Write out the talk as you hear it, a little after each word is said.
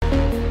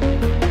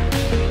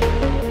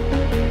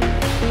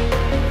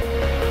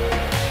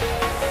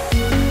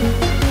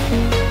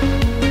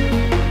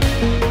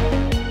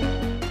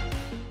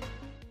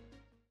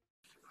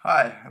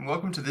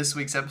welcome to this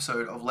week's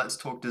episode of Let's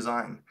Talk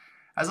Design.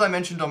 As I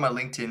mentioned on my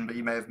LinkedIn, but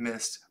you may have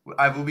missed,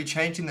 I will be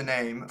changing the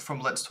name from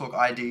Let's Talk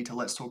ID to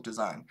Let's Talk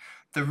Design.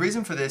 The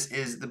reason for this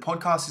is the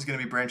podcast is going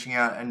to be branching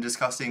out and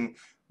discussing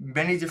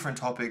many different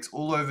topics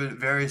all over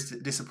various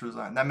disciplines of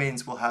design. That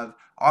means we'll have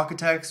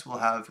architects, we'll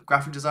have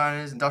graphic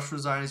designers, industrial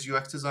designers,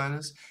 UX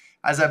designers,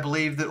 as I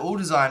believe that all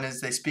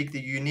designers, they speak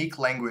the unique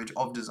language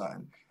of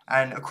design,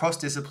 and across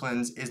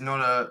disciplines is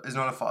not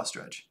a far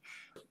stretch.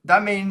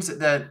 That means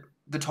that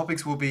the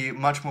topics will be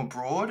much more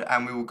broad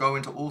and we will go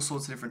into all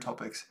sorts of different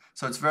topics.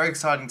 So it's a very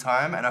exciting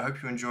time and I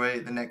hope you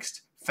enjoy the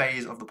next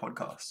phase of the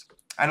podcast.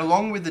 And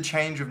along with the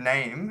change of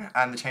name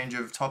and the change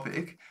of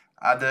topic,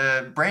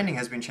 the branding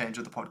has been changed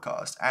of the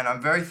podcast. And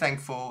I'm very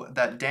thankful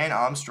that Dan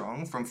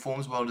Armstrong from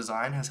Forms Well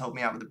Design has helped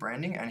me out with the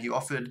branding, and he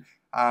offered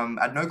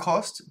at no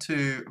cost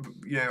to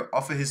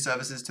offer his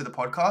services to the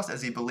podcast,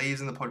 as he believes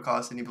in the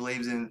podcast and he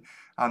believes in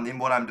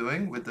what I'm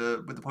doing with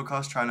the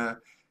podcast, trying to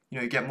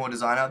get more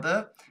design out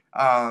there.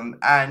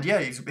 And yeah,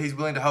 he's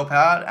willing to help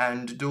out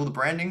and do all the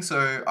branding.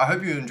 So I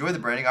hope you enjoy the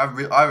branding. I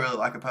really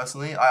like it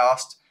personally. I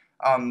asked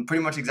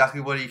pretty much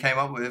exactly what he came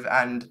up with,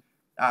 and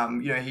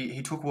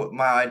he took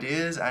my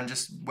ideas and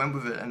just went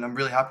with it, and I'm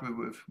really happy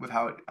with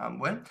how it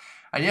went.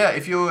 And yeah,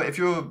 if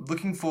you're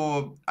looking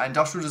for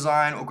industrial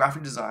design or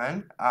graphic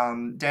design,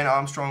 Dan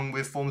Armstrong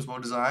with Forms Well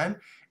Design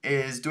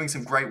is doing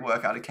some great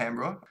work out of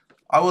Canberra.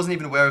 I wasn't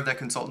even aware of their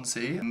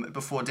consultancy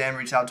before Dan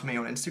reached out to me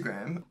on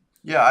Instagram.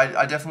 Yeah,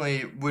 I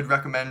definitely would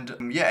recommend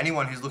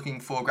anyone who's looking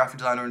for graphic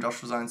design or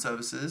industrial design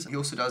services. He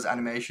also does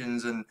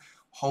animations and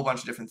a whole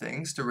bunch of different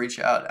things, to reach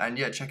out and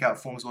check out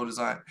Forms Well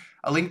Design.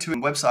 A link to his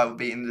website will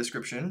be in the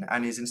description,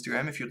 and his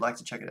Instagram if you'd like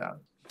to check it out.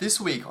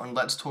 This week on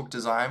Let's Talk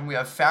Design, we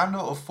have founder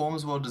of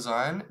Forms Well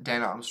Design,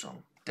 Dan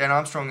Armstrong. Dan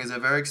Armstrong is a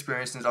very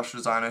experienced industrial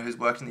designer who's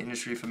worked in the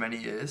industry for many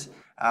years,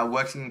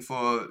 working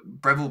for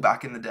Breville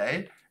back in the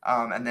day,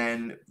 and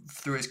then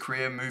through his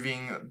career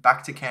moving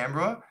back to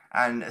Canberra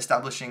and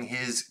establishing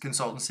his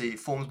consultancy,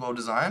 Forms Well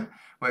Design,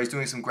 where he's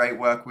doing some great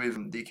work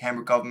with the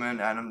Canberra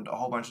government and a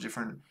whole bunch of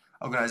different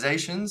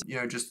organizations,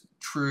 just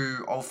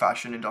true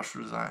old-fashioned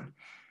industrial design.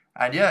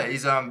 And yeah,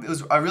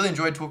 I really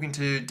enjoyed talking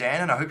to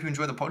Dan, and I hope you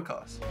enjoy the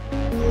podcast.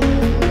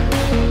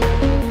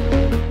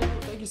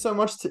 Thank you so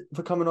much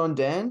for coming on,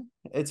 Dan.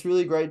 It's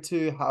really great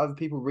to have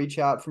people reach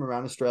out from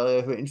around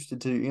Australia who are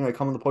interested to,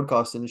 come on the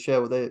podcast and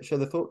share their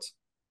thoughts.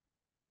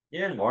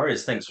 Yeah, no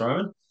worries. Thanks,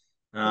 Roman.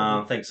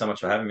 Thanks so much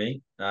for having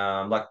me.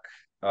 Like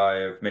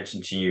I've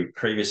mentioned to you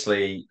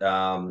previously,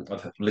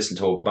 I've listened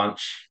to a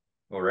bunch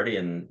already,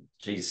 and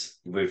geez,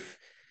 we've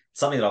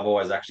something that I've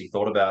always actually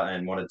thought about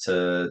and wanted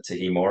to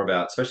hear more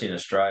about, especially in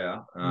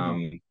Australia.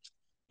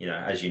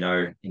 As you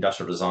know,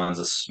 industrial design is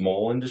a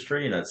small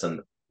industry, and it's a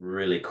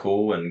really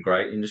cool and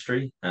great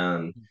industry.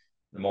 And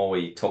the more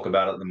we talk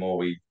about it, the more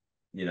we,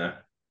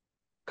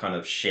 kind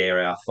of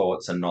share our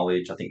thoughts and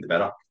knowledge, I think the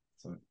better.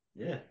 So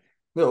yeah.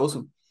 Yeah,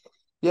 awesome.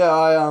 Yeah,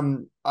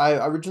 I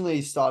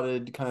originally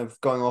started kind of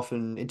going off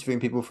and interviewing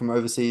people from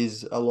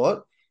overseas a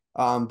lot.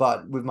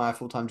 But with my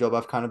full-time job,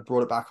 I've kind of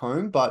brought it back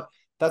home. But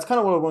that's kind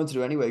of what I wanted to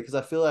do anyway, because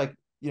I feel like,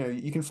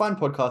 you can find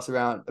podcasts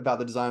around about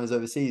the designers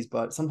overseas,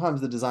 but sometimes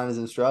the designers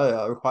in Australia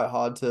are quite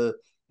hard to,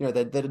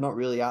 they're not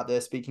really out there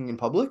speaking in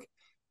public.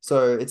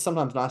 So it's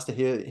sometimes nice to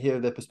hear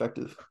their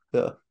perspective.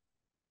 Yeah.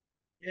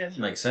 Yeah, that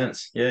makes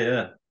sense.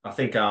 Yeah. I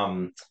think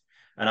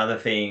another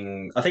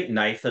thing, I think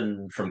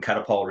Nathan from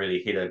Catapult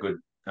really hit a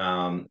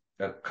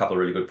couple of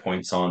really good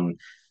points on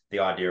the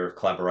idea of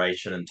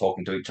collaboration and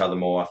talking to each other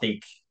more. I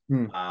think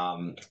Hmm.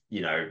 um,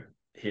 you know,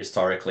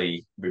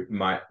 historically we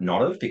might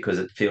not have, because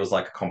it feels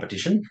like a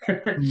competition.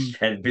 Hmm.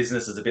 And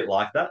business is a bit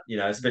like that,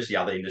 especially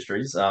other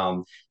industries.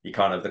 You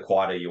kind of, the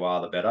quieter you are,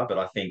 the better. But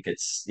I think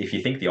it's, if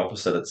you think the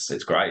opposite,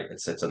 it's great.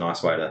 It's a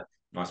nice way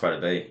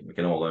to be. We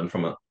can all learn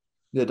from it.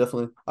 Yeah,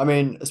 definitely. I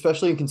mean,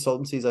 especially in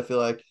consultancies, I feel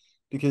like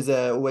because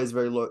they're always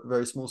very low,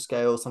 very small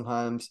scale,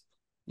 sometimes,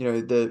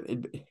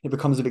 it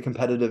becomes a bit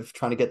competitive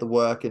trying to get the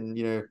work, and,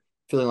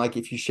 feeling like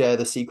if you share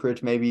the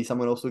secret, maybe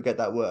someone else will get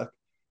that work.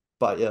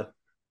 But yeah.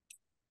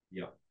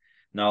 Yeah.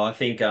 No, I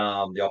think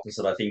the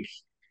opposite. I think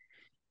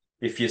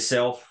if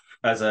yourself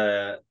as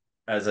an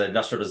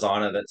industrial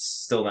designer that's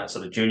still in that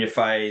sort of junior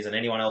phase, and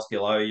anyone else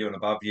below you and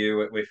above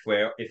you,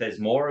 if there's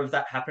more of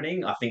that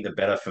happening, I think the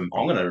better. I'm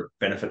going to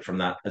benefit from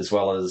that, as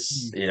well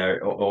as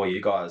Mm. all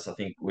you guys. I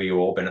think we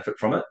all benefit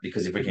from it,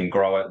 because if we can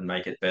grow it and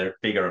make it better,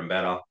 bigger and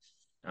better,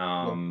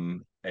 Yeah,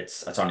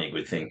 it's only a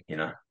good thing.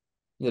 yeah,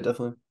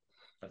 definitely.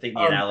 I think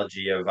the Um,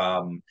 analogy of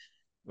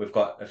we've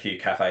got a few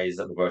cafes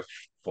that we've worked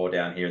for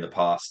down here in the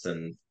past,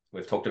 and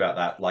we've talked about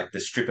that, like the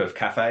strip of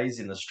cafes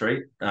in the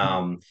street.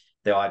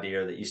 The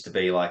idea that used to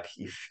be like,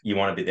 if you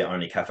want to be the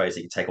only cafes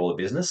that you take all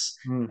the business,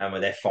 mm, and where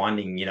they're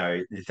finding,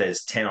 if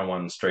there's 10 on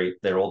one street,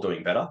 they're all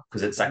doing better,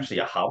 because it's actually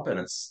a hub and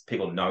it's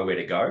people know where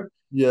to go.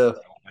 yeah,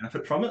 They all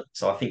benefit from it.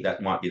 So I think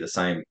that might be the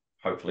same,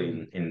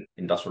 hopefully, in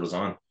industrial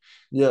design.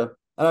 yeah.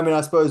 And I mean,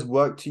 I suppose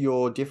work to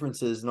your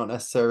differences, not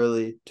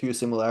necessarily to your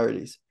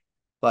similarities.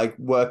 Like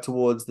work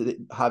towards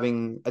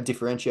having a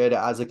differentiator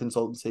as a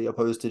consultancy,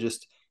 opposed to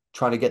just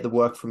trying to get the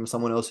work from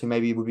someone else who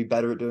maybe would be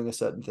better at doing a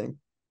certain thing.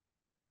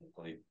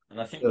 And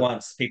I think Yeah.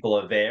 once people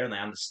are there and they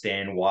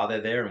understand why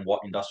they're there and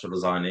what industrial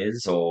design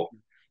is, or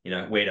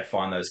where to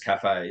find those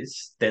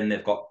cafes, then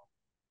they've got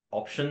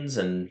options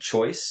and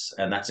choice,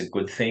 and that's a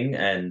good thing.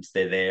 And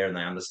they're there and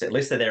they understand. At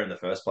least they're there in the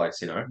first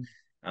place. If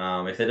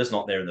they're just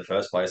not there in the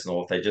first place,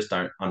 or if they just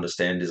don't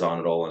understand design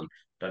at all and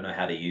don't know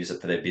how to use it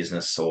for their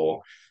business,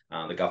 or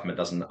the government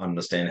doesn't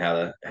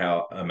understand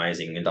how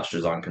amazing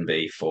industrial design can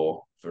be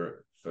for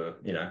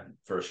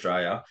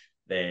Australia,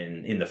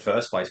 then in the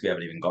first place we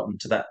haven't even gotten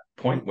to that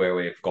Mm. point where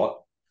we've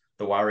got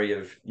the worry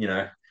of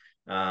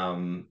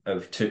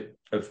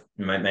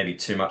maybe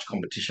too much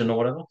competition or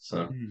whatever.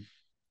 So Mm.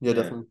 Yeah, yeah.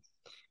 definitely.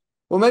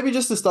 Well, maybe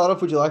just to start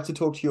off, would you like to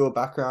talk to your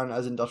background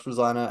as industrial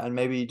designer and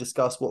maybe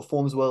discuss what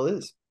Formswell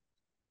is?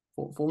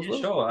 Yeah,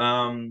 Formswell? sure.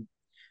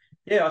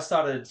 Yeah, I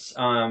started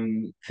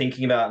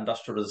thinking about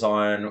industrial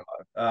design.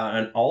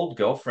 An old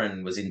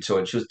girlfriend was into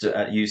it. She was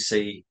at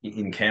UC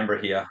in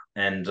Canberra here,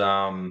 and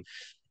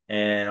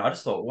I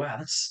just thought, wow,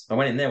 that's. I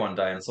went in there one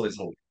day and I saw these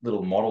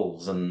little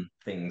models and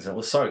things, and it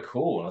was so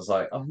cool. And I was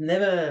like, I've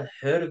never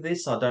heard of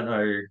this. I don't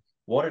know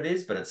what it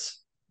is, but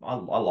I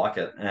like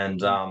it,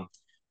 and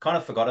kind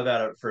of forgot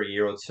about it for a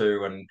year or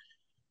two, and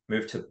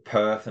moved to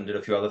Perth and did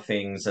a few other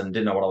things and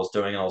didn't know what I was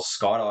doing. And I was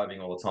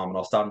skydiving all the time. And I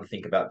was starting to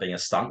think about being a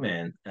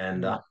stuntman.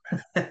 And Mm.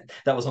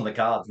 that was on the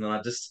cards. And then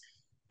I just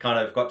kind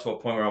of got to a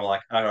point where I'm like,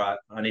 all right,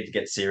 I need to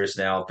get serious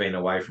now. I've been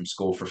away from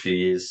school for a few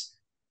years.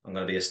 I'm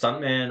going to be a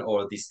stuntman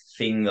or this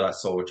thing that I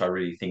saw, which I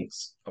really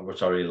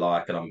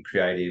like. And I'm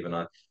creative and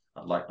I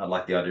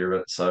like the idea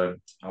of it. So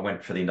I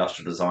went for the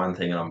industrial design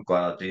thing and I'm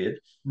glad I did.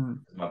 Mm.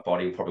 My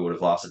body probably would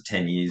have lasted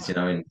 10 years,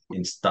 in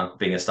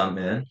being a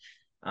stuntman.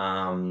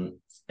 Um,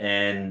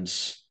 and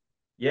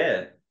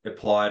yeah,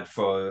 applied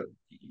for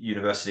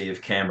University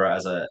of Canberra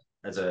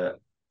as a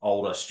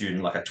older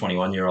student, like a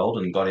 21-year-old,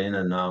 and got in,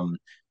 and it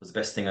was the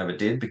best thing I ever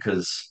did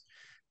because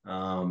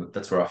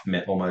that's where I've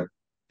met all my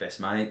best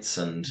mates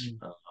Mm.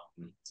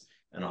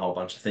 and a whole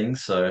bunch of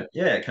things. So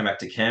yeah, I came back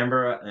to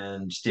Canberra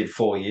and just did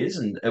 4 years,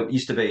 and it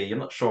used to be. I'm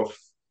not sure if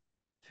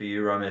for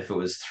you, Roman, if it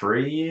was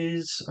 3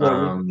 years.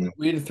 Yeah,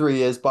 we did 3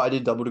 years, but I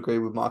did double degree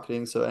with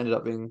marketing, so it ended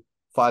up being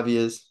 5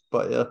 years.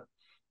 But yeah,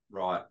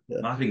 Right.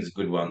 yeah. Marketing's a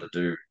good one to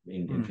do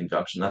in Mm.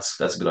 conjunction. That's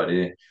a good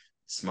idea.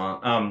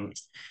 Smart.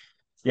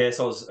 Yeah,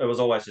 so it was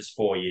always just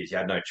 4 years. You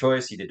had no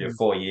choice. You did do Mm.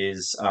 4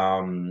 years.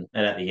 And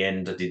at the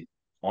end I did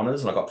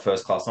honours and I got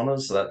first class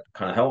honours, so that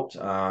kind of helped.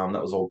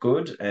 That was all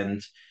good.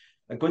 And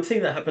a good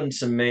thing that happened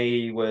to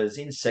me was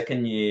in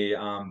second year,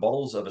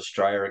 Bottles of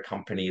Australia, a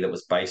company that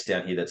was based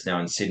down here that's now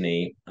in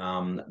Sydney,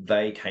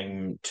 they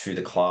came to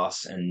the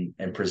class and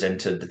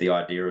presented the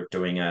idea of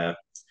doing a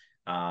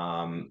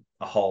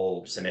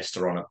whole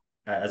semester on it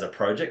as a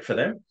project for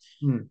them.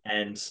 Mm.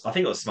 And I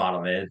think it was smart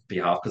on their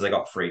behalf because they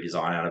got free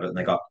design out of it and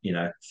they got,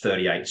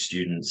 38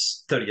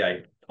 students,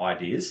 38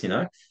 ideas,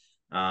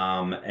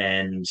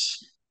 and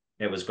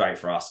it was great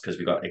for us because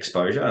we got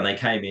exposure and they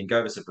came in,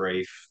 gave us a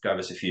brief, gave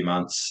us a few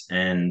months.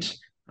 And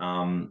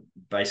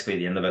basically, at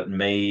the end of it,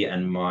 me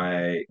and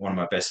one of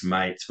my best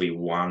mates, we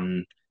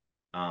won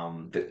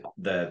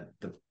the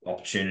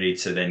opportunity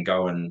to then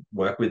go and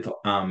work with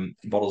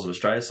Bottles of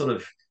Australia, sort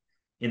of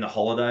in the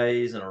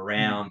holidays and Mm.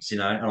 around,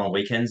 and on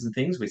weekends and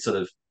things. We sort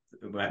of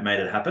made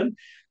it happen,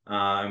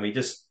 and we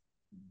just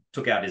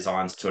took our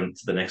designs to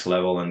the next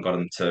level and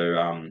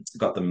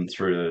got them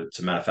through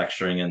to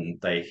manufacturing, and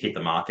they hit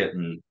the market.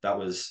 And that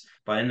was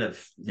by the end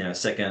of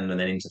second and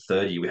then into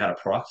third year, we had a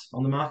product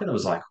on the market. It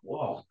was like,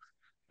 whoa,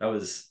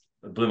 it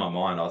blew my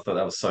mind. I thought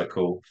that was so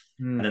cool.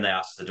 And Mm. then they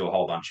asked us to do a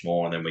whole bunch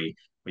more, and then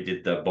we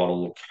did the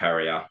bottle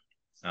carrier,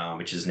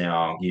 which is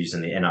now used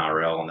in the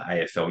NRL and the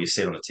AFL. You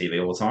see it on the TV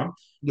all the time.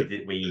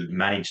 Yep. We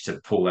managed to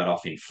pull that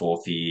off in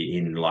fourth year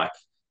in like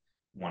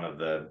one of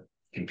the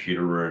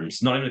computer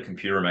rooms, not even a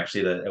computer room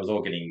actually. It was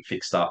all getting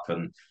fixed up,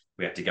 and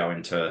we had to go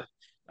into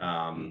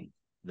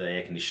the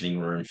air conditioning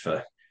room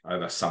for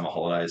over summer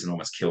holidays, and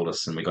almost killed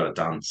us. And we got it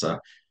done. So a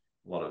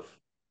lot of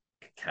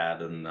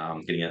CAD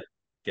and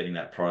getting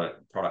that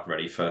product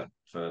ready for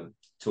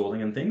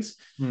tooling and things.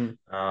 Mm.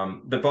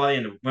 But by the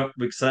end of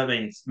so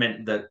that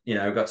meant that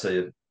I got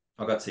to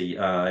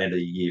end of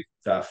the year,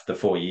 the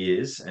 4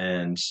 years,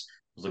 and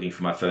was looking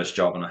for my first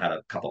job, and I had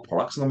a couple of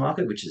products on the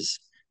market, which is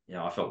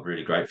I felt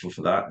really grateful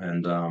for that,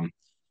 and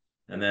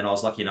then I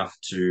was lucky enough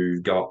to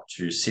go up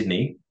to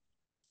Sydney,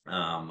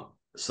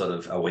 sort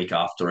of a week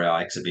after our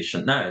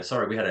exhibition. No,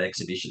 sorry, we had an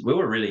exhibition. We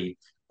were really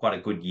quite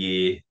a good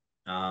year,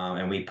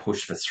 and we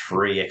pushed for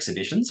three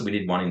exhibitions. So we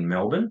did one in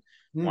Melbourne,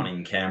 one Mm.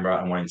 in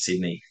Canberra, and one in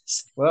Sydney.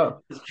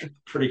 Wow. It's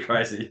pretty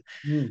crazy.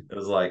 Mm. It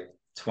was like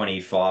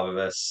 25 of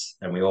us,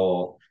 and we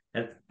all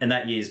and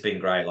that year's been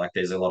great. Like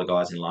there's a lot of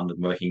guys in London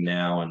working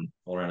now and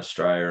all around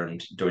Australia and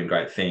doing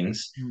great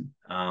things.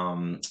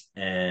 Mm.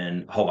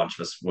 And a whole bunch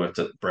of us worked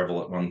at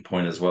Breville at one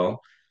point as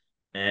well.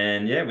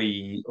 And yeah,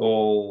 we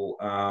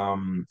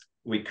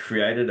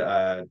created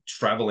a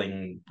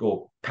traveling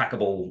or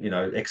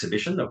packable,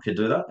 exhibition that could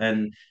do that.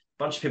 And a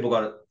bunch of people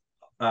got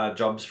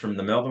jobs from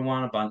the Melbourne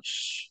one,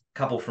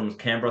 couple from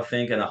Canberra, I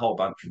think, and a whole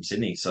bunch from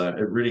Sydney. So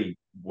it really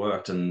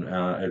worked, and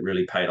it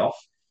really paid off.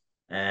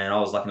 And I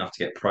was lucky enough to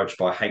get approached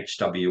by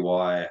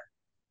HWI,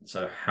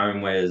 so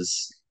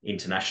Homewares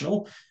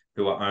International,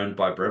 who were owned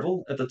by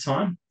Breville at the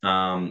time.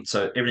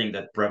 So everything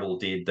that Breville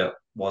did that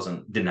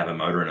didn't have a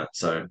motor in it,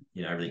 so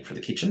everything for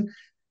the kitchen.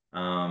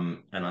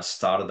 And I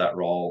started that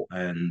role,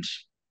 and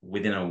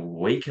within a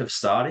week of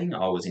starting,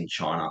 I was in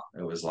China.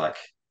 It was like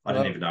I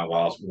didn't Wow. even know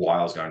why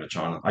I was going to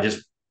China.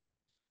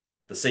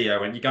 The CEO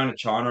went, "You're going to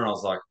China," and I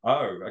was like,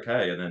 "Oh,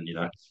 okay." And then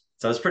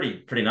so it was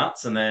pretty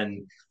nuts. And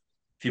then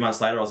a few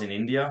months later, I was in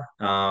India,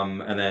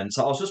 and then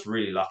so I was just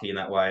really lucky in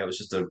that way. It was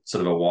just a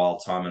sort of a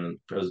wild time, and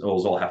it was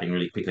all happening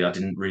really quickly. I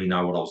didn't really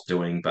know what I was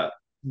doing, but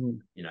Mm.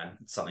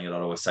 something that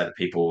I'd always say to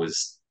people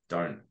is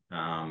don't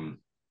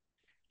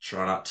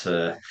try not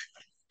to.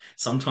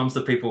 Sometimes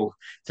the people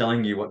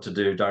telling you what to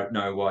do don't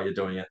know why you're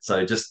doing it,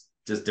 so just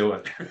do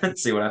it and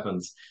see what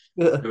happens.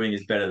 Yeah. Doing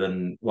is better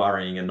than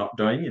worrying and not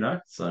doing,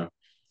 So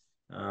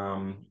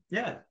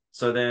yeah.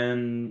 So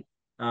then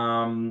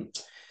um,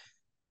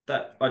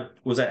 that I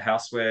was at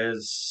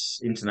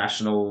Housewares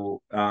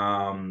International,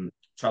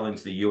 traveling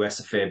to the US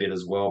a fair bit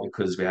as well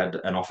because we had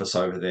an office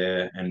over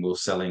there and we were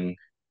selling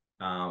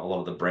a lot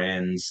of the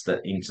brands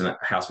that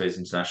Housewares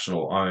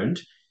International owned.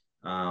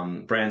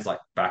 Brands like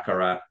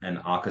Baccarat and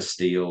Arca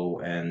Steel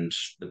and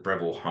the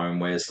Breville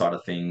Homeware side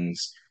of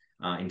things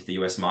into the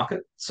US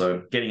market.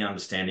 So getting an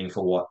understanding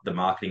for what the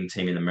marketing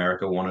team in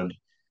America wanted,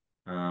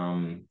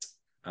 um,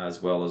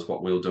 as well as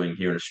what we were doing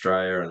here in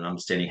Australia, and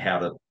understanding how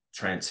to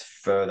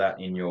transfer that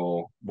in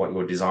what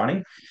you're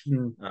designing,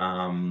 Mm.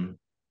 um,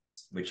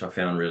 which I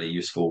found really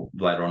useful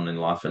later on in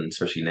life and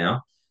especially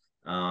now.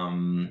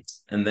 And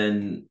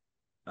then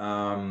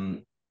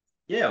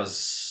yeah, I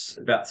was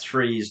about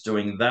 3 years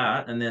doing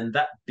that, and then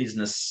that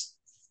business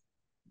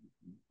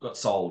got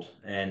sold,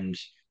 and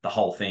the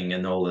whole thing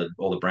and all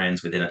the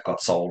brands within it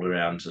got sold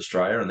around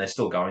Australia, and they're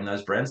still going,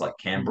 those brands like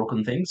Mm. Cambrook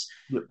and things.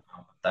 Yep.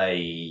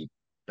 They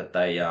but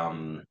they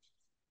kind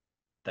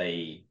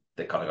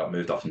of got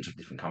moved off into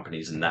different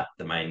companies, and that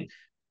the main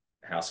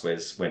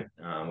housewares went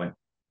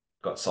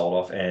got sold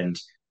off, and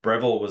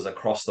Breville was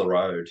across the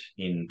road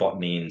in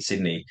Botany in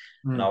Sydney,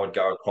 and I Mm. would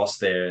go across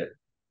there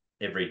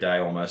every day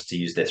almost to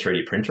use their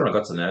 3D printer. And I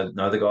got to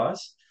know the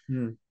guys.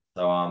 Mm.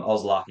 So I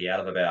was lucky.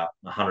 Out of about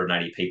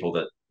 180 people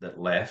that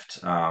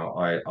left,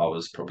 I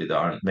was probably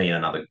me and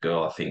another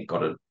girl, I think,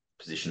 got a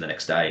position the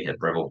next day at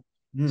Breville.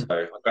 So Mm.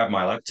 I grabbed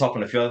my laptop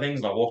and a few other things,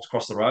 and I walked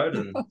across the road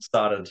and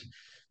started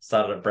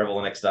at Breville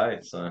the next day.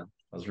 So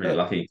I was really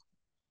Yeah. lucky.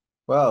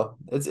 Wow.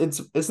 It's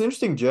an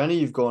interesting journey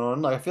you've gone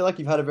on. Like I feel like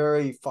you've had a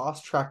very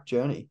fast track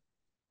journey.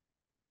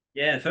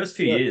 Yeah, the first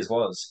few Yeah. years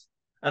was,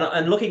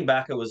 and looking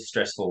back, it was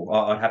stressful.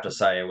 I'd have to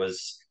say it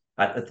was.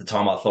 At the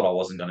time, I thought I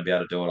wasn't going to be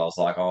able to do it. I was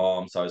like, "Oh,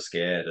 I'm so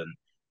scared," and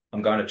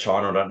I'm going to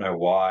China. I don't know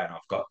why, and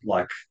I've got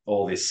like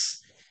all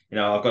this.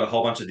 I've got a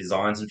whole bunch of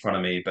designs in front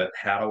of me, but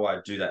how do I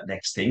do that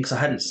next thing? Because I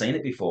hadn't seen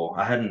it before.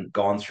 I hadn't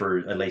gone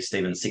through at least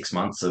even 6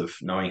 months of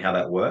knowing how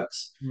that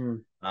works.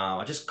 Mm.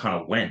 I just kind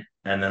of went,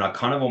 and then I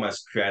kind of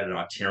almost created an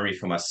itinerary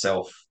for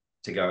myself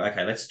to go.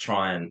 Okay, let's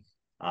try and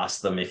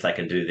ask them if they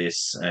can do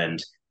this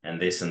and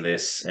this and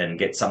this and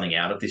get something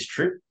out of this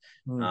trip.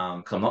 Mm.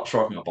 Because I'm not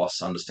sure if my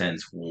boss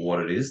understands what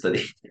it is that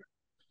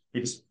he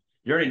just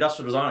you're an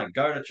industrial designer,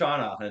 go to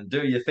China and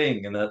do your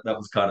thing, and that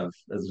was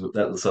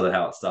that was sort of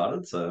how it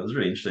started. So it was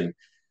really interesting.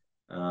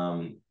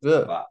 Yeah.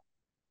 But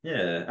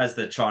yeah, as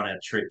the China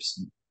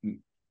trips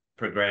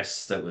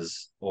progressed,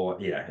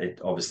 it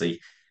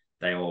obviously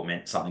they all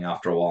meant something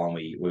after a while, and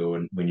we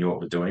knew what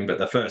we're doing. But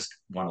the first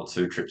 1 or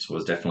 2 trips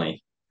was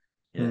definitely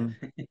yeah Mm.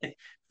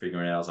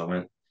 figuring it out as I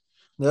went.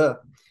 Yeah.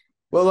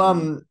 Well,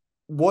 Um,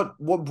 what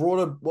brought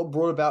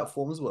about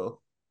Formswell?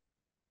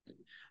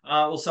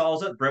 well, so I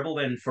was at Breville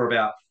then for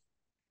about,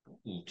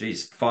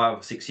 geez, 5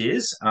 or 6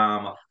 years,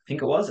 I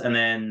think it was, and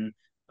then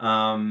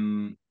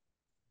um,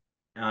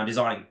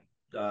 designing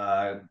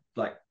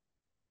like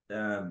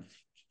um,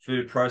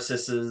 food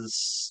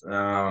processors,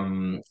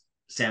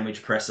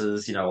 sandwich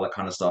presses, all that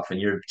kind of stuff.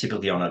 And you're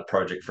typically on a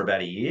project for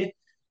about a year,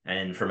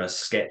 and from a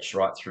sketch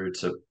right through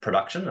to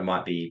production, it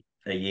might be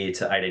a year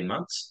to 18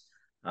 months.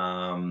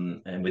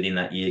 And within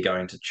that year,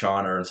 going to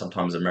China and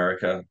sometimes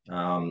America,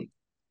 and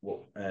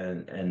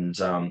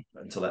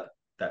until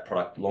that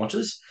product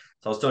launches.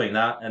 So I was doing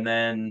that, and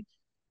then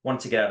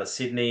wanted to get out of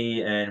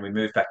Sydney, and we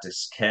moved back to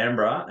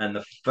Canberra. And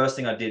the first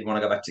thing I did when I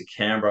got back to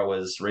Canberra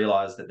was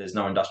realize that there's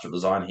no industrial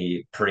design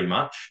here, pretty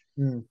much.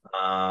 Mm.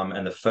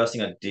 And the first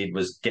thing I did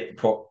was get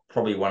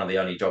probably one of the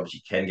only jobs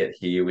you can get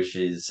here, which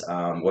is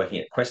working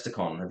at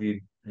Questacon. Have you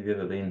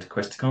ever been to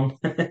Questacon?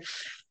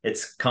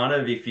 It's kind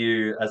of, if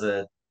you, as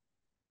a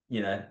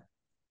you know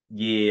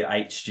year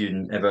 8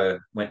 student, ever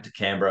went to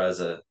Canberra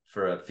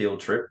for a field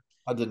trip.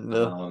 I didn't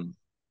know. um,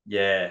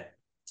 yeah.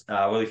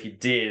 Well, if you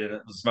did, and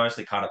it was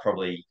mostly kind of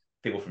probably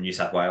people from New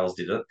South Wales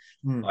did it.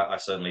 Mm. I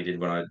certainly did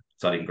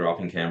so I didn't grow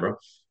up in Canberra.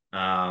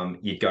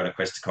 You'd go to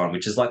Questacon,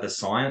 which is like the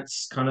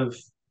science kind of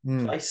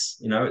Mm. place.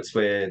 It's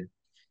where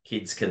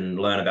kids can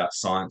learn about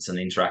science and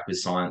interact with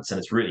science, and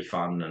it's really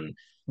fun. And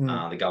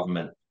Mm. the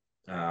government,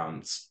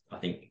 I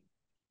think,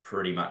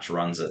 pretty much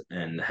runs it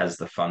and has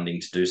the funding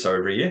to do so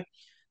every year.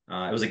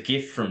 It was a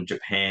gift from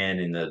Japan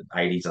in the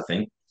 80s, I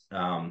think.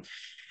 Um,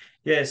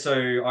 yeah, so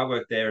I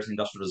worked there as an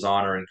industrial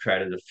designer and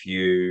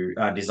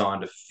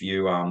designed a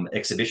few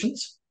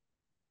exhibitions,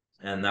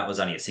 and that was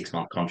only a 6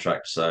 month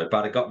contract. So,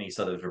 but it got me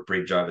sort of a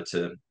bridge over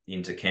to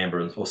into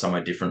Canberra or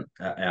somewhere different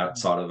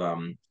outside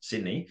of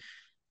Sydney,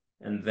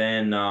 and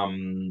then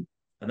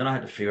I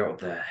had to figure out what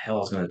the hell I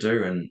was going to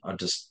do, and I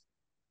just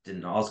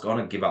didn't. I was going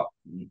to give up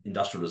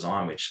industrial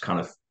design, which kind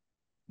of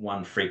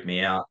one freaked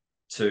me out.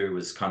 Two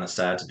was kind of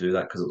sad to do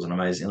that because it was an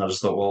amazing. And I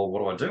just thought, well, what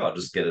do I do? I'll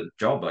just get a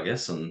job, I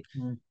guess, and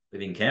Mm.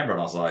 live in Canberra.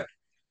 And I was like,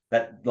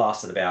 that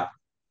lasted about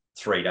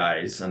 3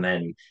 days, and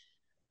then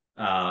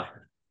uh,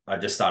 I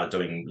just started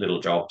doing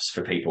little jobs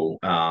for people.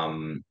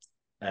 And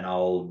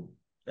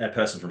a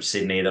person from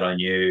Sydney that I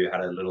knew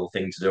had a little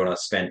thing to do, and I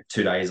spent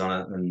 2 days on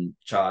it and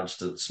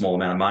charged a small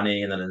amount of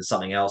money, and then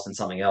something else and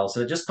something else.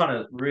 And it just kind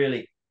of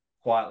really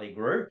quietly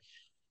grew.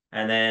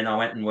 And then I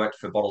went and worked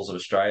for Bottles of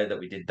Australia that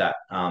we did that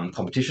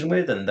competition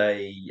with, and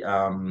they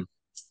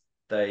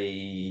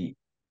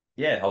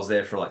yeah, I was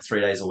there for like 3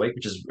 days a week,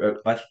 which is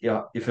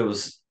yeah, if I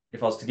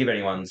was to give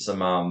anyone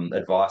some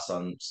advice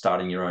on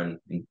starting your own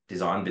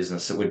design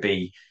business, it would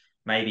be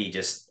maybe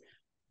just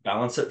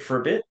balance it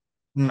for a bit,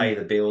 Mm.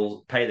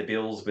 pay the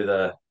bills with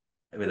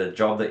a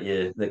job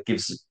that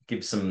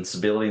gives some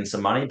stability and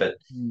some money, but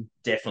Mm.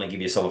 definitely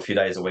give yourself a few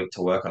days a week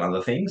to work on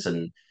other things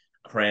and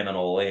cram it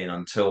all in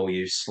until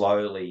you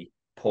slowly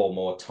pour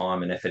more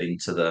time and effort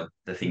into the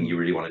thing Mm. you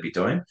really want to be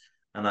doing.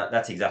 And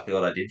that's exactly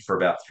what I did for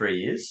about 3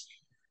 years,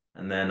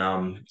 and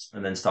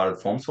then started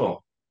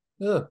Formswell.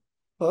 Yeah.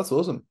 Oh, that's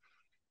awesome.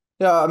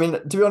 Yeah, I mean,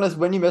 to be honest,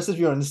 when you messaged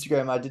me on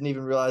Instagram, I didn't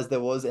even realize there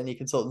was any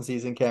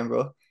consultancies in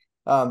Canberra.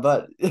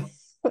 But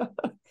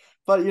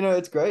but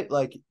it's great.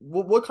 Like,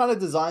 what kind of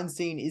design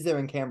scene is there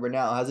in Canberra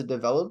now? Has it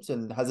developed,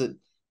 and has it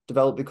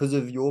developed because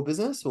of your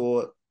business,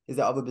 or is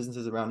there other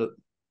businesses around it?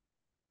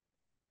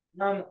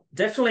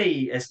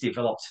 Definitely has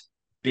developed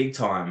big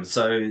time.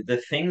 So the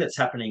thing that's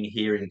happening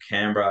here in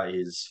Canberra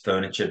is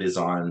furniture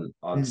design,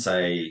 I'd Mm.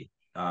 say,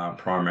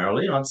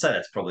 primarily. And I'd say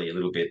that's probably a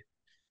little bit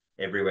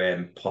everywhere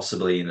and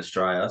possibly in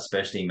Australia,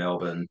 especially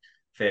Melbourne,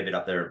 fair bit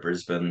up there at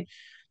Brisbane.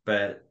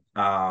 But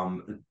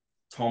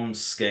Tom's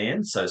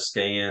skiing, so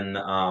skiing,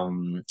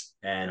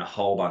 and a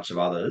whole bunch of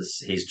others.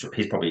 He's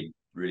probably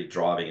really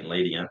driving and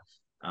leading it.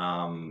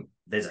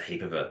 There's a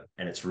heap of it,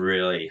 and it's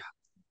really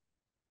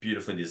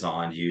beautifully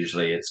designed.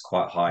 Usually, it's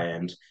quite high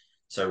end.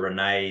 So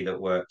Renee, that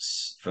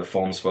works for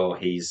Formswell,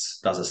 he's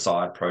does a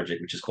side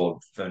project which is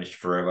called Furnished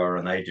Forever,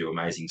 and they do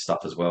amazing stuff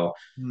as well,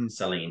 Mm.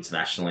 selling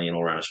internationally and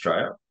all around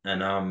Australia.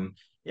 And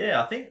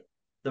yeah, I think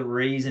the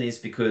reason is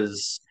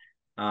because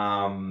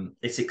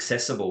it's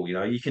accessible.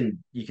 You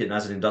can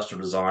as an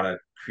industrial designer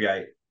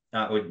create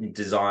or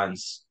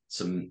designs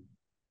some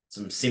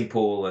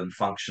simple and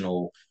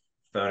functional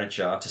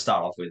furniture to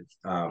start off with,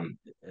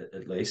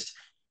 at least,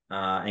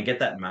 and get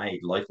that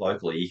made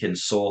locally. You can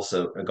source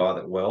a guy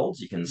that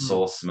welds, you can Mm.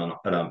 source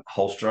an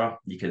upholsterer,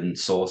 you can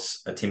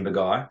source a timber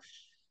guy,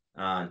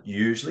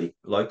 usually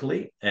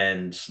locally,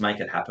 and make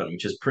it happen,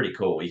 which is pretty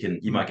cool. You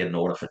Mm. might get an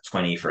order for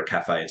 20 for a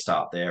cafe and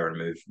start there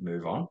and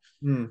move on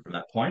Mm. from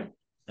that point.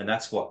 And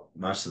that's what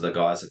most of the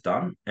guys have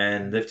done.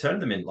 And they've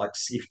turned them in, like,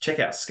 if you check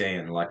out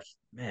Scan, like,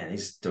 man,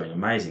 he's doing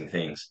amazing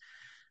things.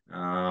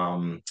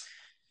 Um,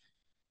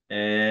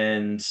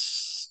 and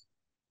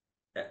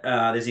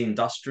there's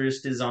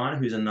Industrious Design,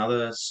 who's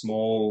another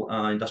small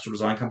industrial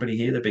design company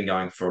here. They've been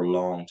going for a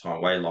long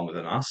time, way longer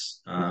than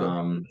us.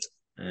 Okay.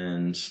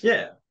 And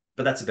yeah,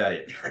 but that's about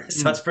it.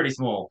 So Mm. it's pretty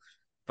small.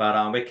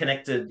 But we're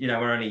connected.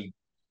 We're only a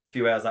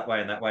few hours that way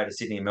and that way to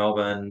Sydney and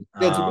Melbourne.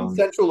 Yeah, it's a good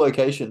central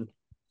location.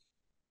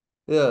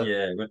 Yeah.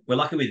 Yeah, we're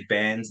lucky with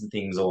bands and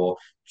things or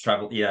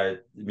travel.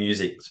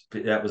 Music.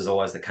 That was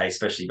always the case,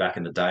 especially back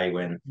in the day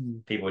when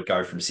Mm. people would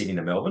go from Sydney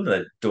to Melbourne.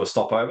 They'd do a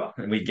stopover,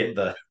 and we'd get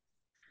Mm.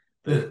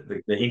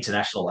 the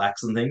international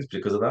acts and things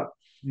because of that.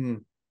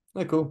 Mm.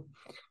 Oh, cool.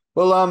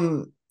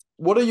 Well,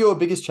 what are your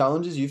biggest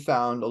challenges you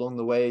found along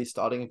the way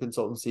starting a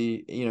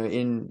consultancy,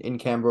 in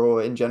Canberra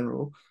or in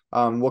general?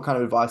 What kind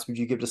of advice would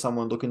you give to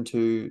someone looking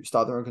to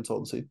start their own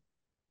consultancy?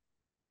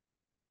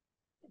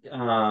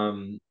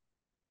 Um,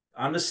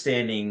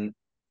 Understanding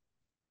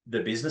the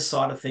business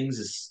side of things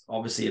is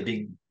obviously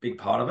a big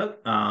part of it.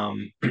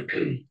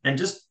 And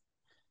just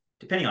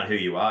depending on who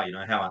you are,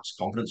 how much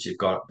confidence you've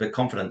got. But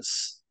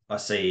confidence, I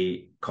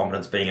see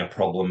confidence being a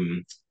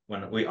problem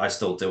when I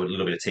still do a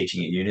little bit of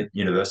teaching at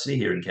university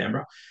here in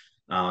Canberra.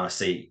 I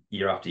see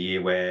year after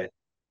year where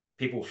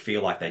people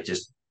feel like they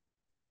just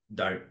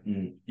don't,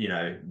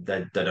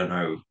 they don't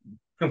know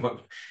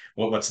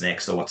what's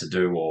next or what to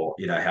do, or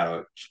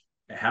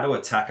how to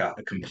attack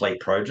a complete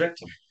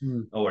project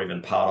Mm. or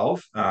even part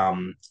of.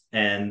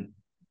 And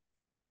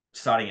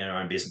starting your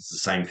own business is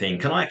the same thing.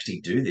 Can I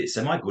actually do this?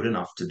 Am I good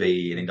enough to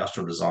be an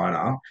industrial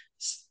designer,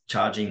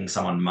 charging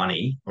someone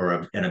money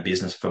or in a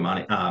business for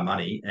money?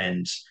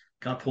 And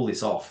can I pull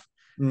this off?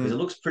 because Mm, it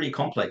looks pretty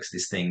complex,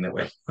 this thing that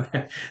we're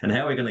and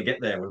how we're going to get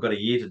there. We've got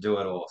a year to do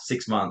it or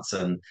 6 months,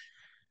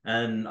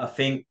 and I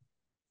think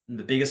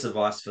the biggest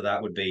advice for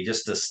that would be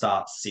just to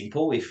start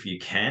simple if you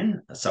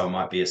can. So it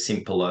might be a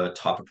simpler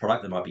type of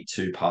product. There might be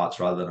two parts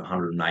rather than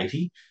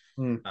 180.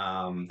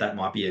 mm, That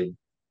might be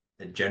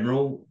a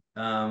general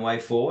way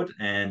forward,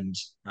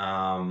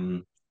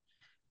 um,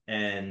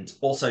 and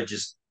also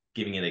just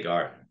giving it a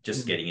go,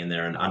 just mm, getting in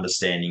there and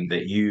understanding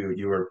that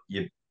you're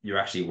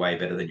actually way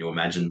better than you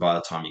imagined by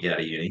the time you get out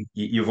of uni.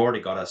 You've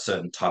already got a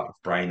certain type of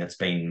brain that's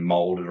been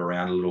molded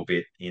around a little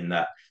bit in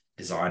that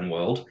design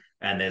world,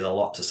 and there's a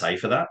lot to say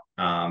for that.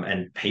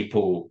 And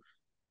people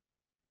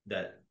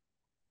that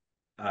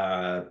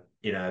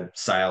in a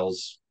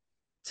sales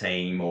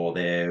team or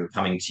they're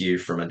coming to you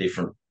from a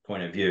different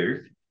point of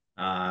view,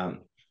 um,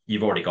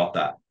 you've already got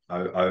that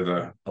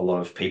over a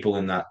lot of people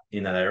in that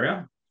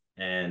area,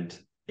 and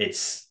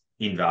it's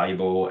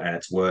invaluable and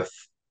it's worth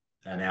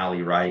an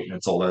hourly rate and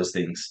it's all those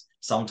things.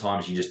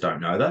 Sometimes you just don't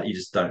know that.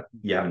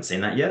 You haven't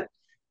seen that yet,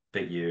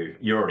 but you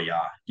already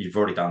are. You've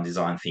already done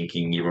design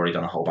thinking. You've already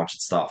done a whole bunch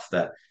of stuff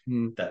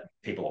mm. that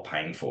people are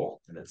paying for,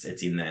 and it's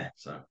in there.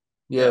 So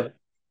Yeah.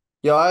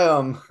 yeah, Yeah,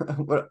 I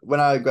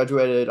when I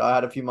graduated, I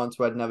had a few months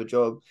where I didn't have a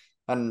job.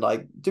 And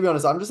like to be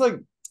honest, I'm just like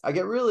I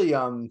get really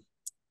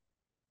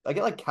I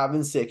get like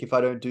cabin sick if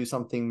I don't do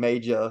something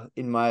major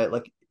in my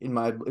in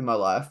my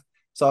life.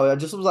 So I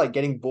just was like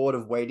getting bored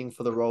of waiting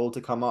for the role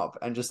to come up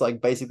and just like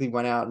basically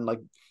went out and like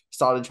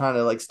started trying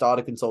to like start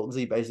a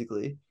consultancy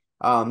basically.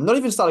 Not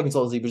even start a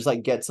consultancy, but just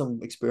like get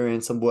some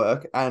experience, some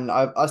work. And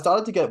I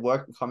started to get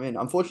work come in.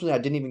 Unfortunately, I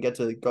didn't even get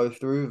to go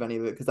through with any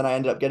of it because then I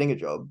ended up getting a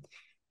job.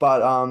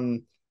 But I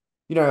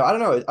don't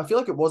know. I feel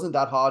like it wasn't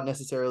that hard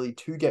necessarily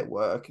to get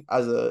work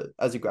as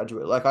a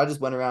graduate. Like I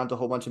just went around to a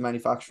whole bunch of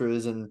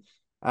manufacturers and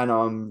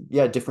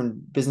yeah,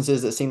 different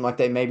businesses that seemed like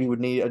they maybe would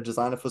need a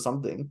designer for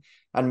something,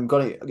 and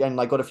got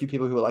a few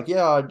people who were like,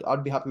 yeah,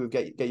 I'd be happy with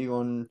get you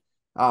on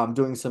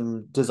doing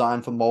some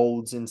design for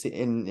molds in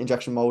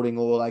injection molding,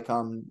 or like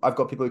I've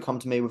got people who come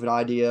to me with an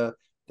idea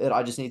that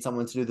I just need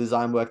someone to do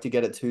design work to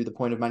get it to the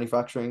point of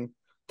manufacturing,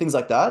 things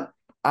like that.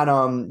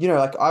 And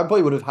like I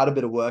probably would have had a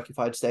bit of work if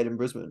I'd stayed in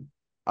Brisbane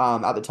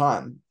at the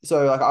time.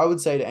 So like I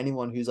would say to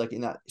anyone who's like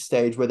in that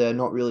stage where they're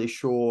not really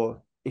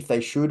sure if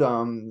they should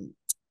move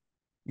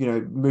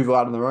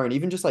out on their own,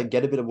 even just like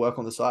get a bit of work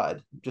on the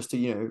side just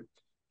to,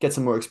 get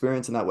some more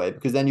experience in that way,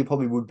 because then you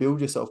probably would build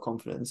your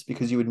self-confidence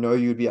because you would know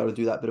you would be able to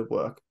do that bit of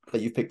work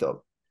that you've picked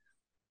up.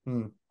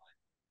 Hmm.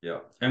 yeah.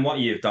 And what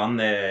you've done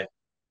there,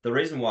 the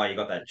reason why you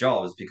got that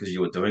job is because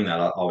you were doing that.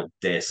 I would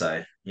dare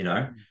say,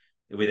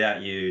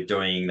 without you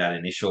doing that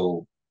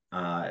initial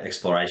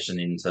exploration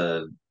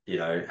into,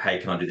 hey,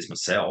 can I do this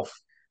myself?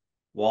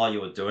 While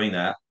you were doing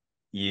that,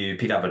 you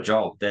picked up a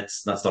job.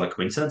 That's not a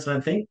coincidence, I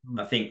don't think.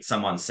 I think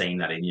someone's seen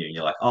that in you, and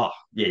you're like, oh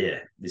yeah,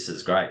 this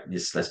is great.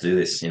 Let's do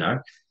this.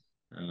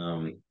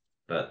 Um,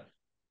 but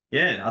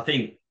yeah, I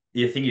think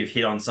you've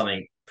hit on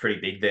something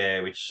pretty big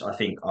there, which I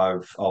think I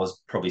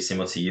was probably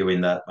similar to you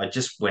in that I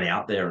just went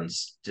out there and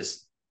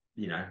just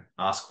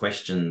asked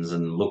questions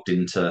and looked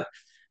into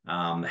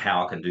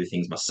how I can do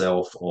things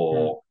myself, Hmm.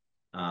 or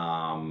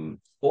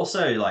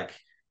also like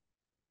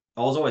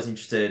I was always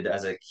interested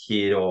as a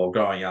kid or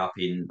growing up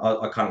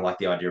I kind of like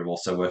the idea of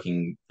also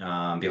working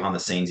behind the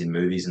scenes in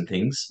movies and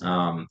things.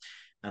 And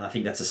I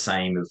think that's the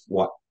same of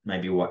what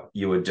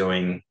you were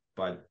doing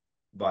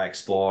by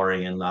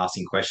exploring and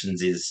asking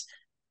questions is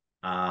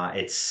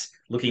it's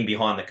looking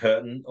behind the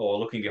curtain or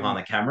looking behind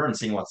the camera and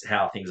seeing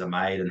how things are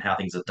made and how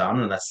things are done.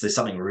 And there's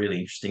something really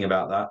interesting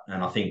about that.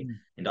 And I think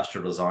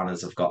industrial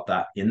designers have got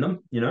that in them.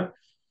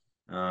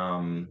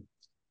 Um,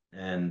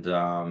 and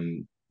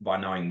by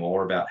knowing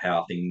more about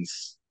how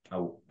things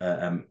are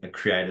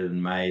created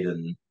and made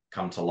and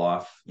come to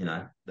life,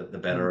 the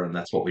better. And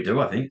that's what we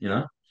do, I think.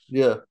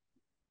 Yeah.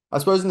 I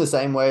suppose in the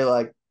same way,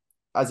 like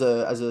as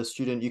a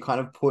student, you kind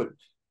of put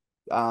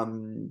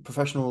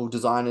professional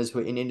designers who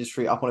are in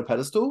industry up on a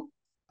pedestal,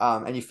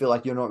 and you feel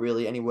like you're not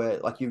really anywhere,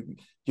 like you're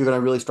going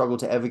to really struggle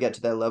to ever get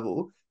to their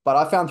level. But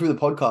I found through the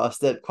podcast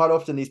that quite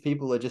often these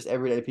people are just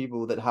everyday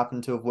people that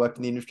happen to have worked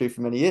in the industry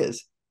for many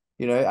years,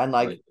 and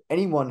like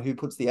anyone who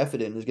puts the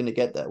effort in is going to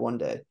get there one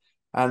day.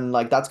 And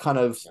like that's kind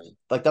of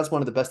like that's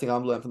one of the best things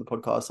I've learned from the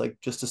podcast, like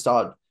just to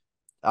start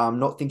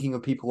not thinking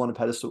of people on a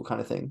pedestal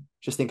kind of thing.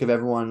 Just think of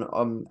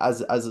everyone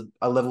as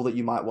a level that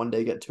you might one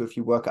day get to if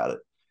you work at it.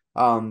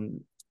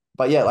 Um,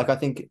 but yeah, like I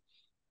think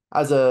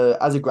as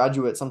a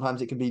graduate,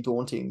 sometimes it can be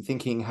daunting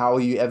thinking how are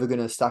you ever going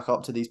to stack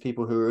up to these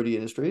people who are already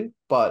in industry.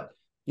 But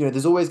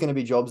there's always going to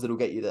be jobs that'll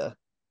get you there.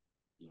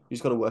 You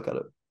just got to work at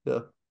it. Yeah.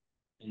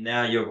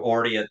 Now you're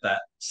already at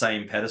that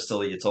same pedestal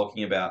that you're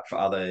talking about for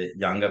other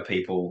younger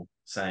people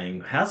saying,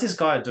 how's this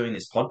guy doing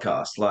this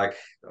podcast? Like,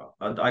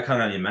 I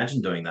can't only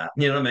imagine doing that.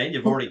 You know what I mean?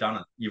 You've already done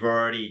it. You've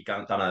already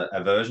done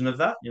a version of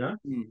that.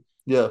 Mm.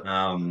 Yeah.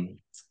 Um,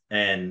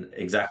 and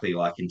exactly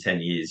like in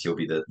 10 years, you'll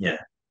be yeah.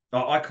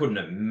 I couldn't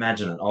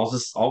imagine it. I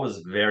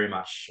was very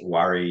much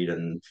worried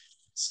and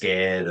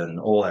scared and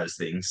all those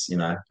things,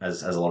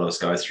 as a lot of us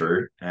go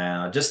through.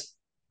 Just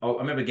I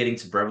remember getting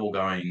to Breville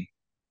going,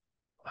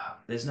 wow,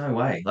 there's no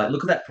way. Like,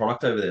 look at that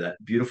product over there,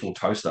 that beautiful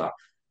toaster.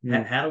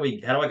 Mm. How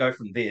do I go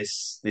from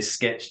this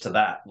sketch to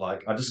that?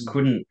 Like, I just Mm.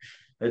 couldn't.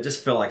 It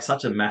just felt like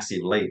such a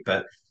massive leap.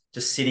 But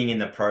just sitting in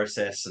the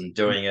process and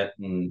doing it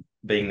and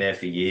being there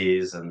for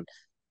years, and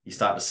you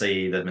start to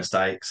see the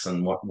mistakes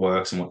and what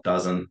works and what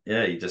doesn't.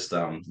 Yeah, you just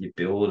you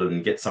build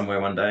and get somewhere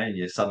one day, and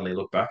you suddenly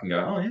look back and go,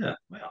 oh yeah,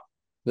 wow.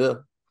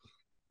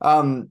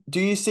 Yeah. Do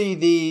you see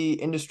the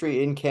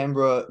industry in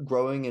Canberra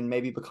growing and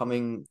maybe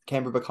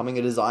Canberra becoming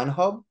a design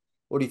hub?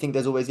 Or do you think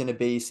there's always going to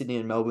be Sydney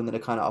and Melbourne that are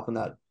kind of up on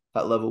that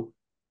level?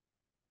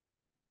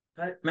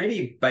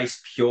 Maybe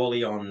based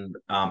purely on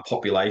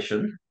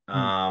population.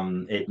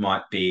 Mm. It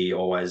might be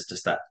always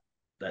just that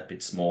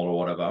bit smaller or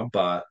whatever,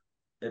 but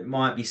it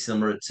might be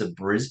similar to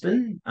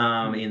Brisbane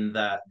Mm. in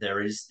that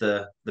there is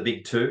the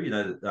big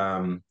two,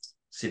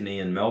 Sydney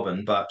and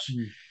Melbourne, but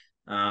Mm.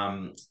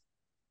 um,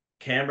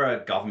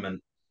 Canberra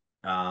government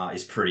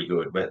is pretty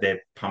good. But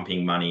they're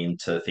pumping money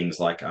into things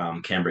like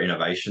Canberra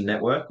Innovation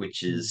Network,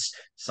 which Mm. is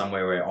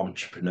somewhere where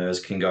entrepreneurs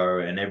can go.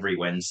 And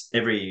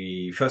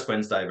every first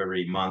Wednesday of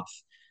every month,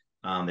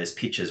 there's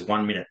pitches,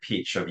 1 minute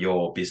pitch of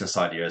your business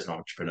idea as an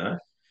entrepreneur.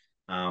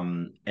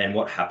 And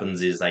what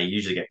happens is they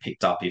usually get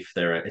picked up if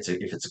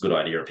if it's a good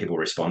idea and people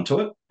respond to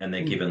it, and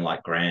they're Mm. given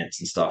like grants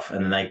and stuff,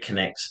 and then they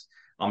connect.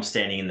 I'm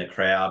standing in the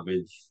crowd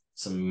with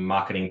some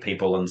marketing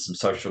people and some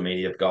social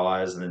media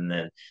guys, and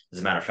then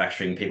there's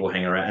manufacturing people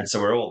hanging around, and so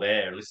we're all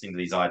there listening to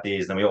these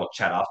ideas, and then we all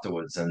chat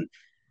afterwards, and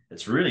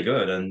it's really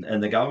good.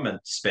 And the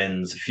government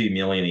spends a few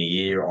million a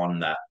year on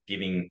that,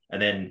 giving, and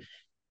then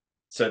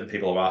certain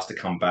people are asked to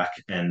come back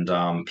and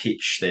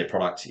pitch their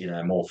product in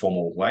a more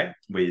formal way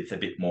with a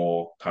bit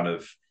more kind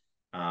of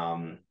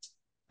um,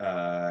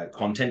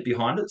 content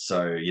behind it.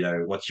 So,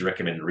 what's your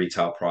recommended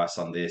retail price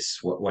on this?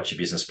 What's your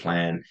business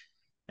plan?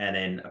 And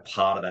then a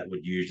part of that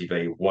would usually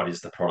be what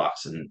is the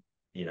product, and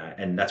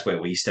that's where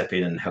we step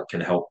in and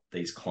can help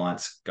these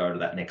clients go to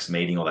that next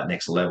meeting or that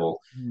next level,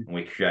 Mm. and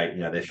we create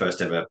their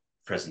first ever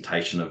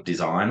presentation of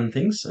design and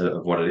things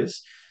of what it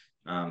is.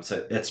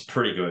 So that's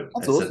pretty good.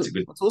 That's That's a awesome.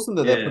 good, That's awesome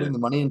that they're yeah. putting the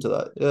money into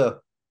that. Yeah.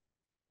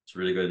 It's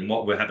really good. And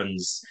what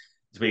happens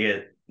is we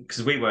get,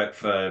 because we work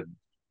for,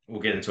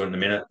 we'll get into it in a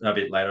minute, a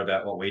bit later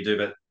about what we do,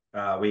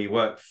 but we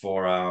work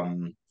for,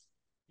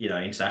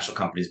 international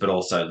companies, but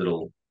also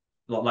little,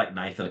 like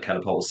Nathan at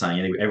Catapult was saying,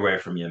 everywhere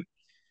from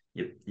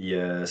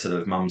your sort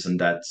of mums and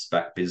dads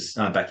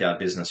backyard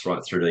business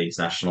right through to the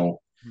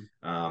international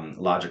Mm.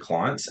 larger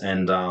clients.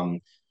 And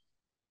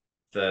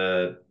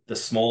the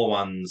smaller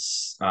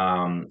ones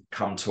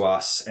come to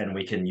us, and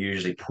we can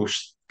usually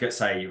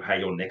say, hey,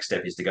 your next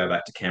step is to go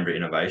back to Canberra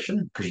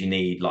Innovation because you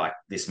need like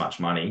this much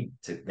money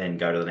to then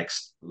go to the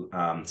next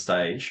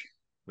stage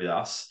with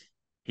us.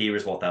 Here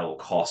is what that will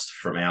cost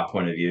from our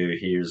point of view.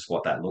 Here's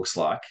what that looks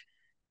like.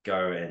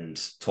 Go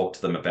and talk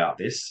to them about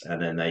this,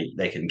 and then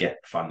they can get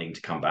funding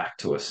to come back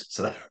to us.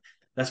 So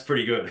that's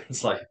pretty good.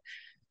 It's like,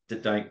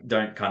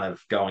 don't kind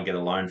of go and get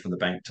a loan from the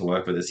bank to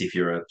work with us. If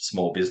you're a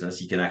small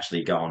business, you can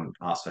actually go and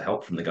ask for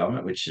help from the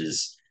government, which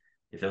is,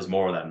 if there was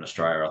more of that in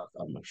Australia,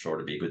 I'm not sure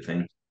it'd be a good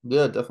thing.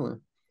 Yeah, definitely.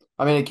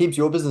 I mean, it keeps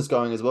your business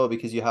going as well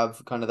because you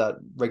have kind of that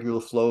regular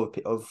flow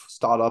of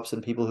startups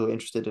and people who are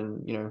interested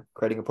in,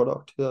 creating a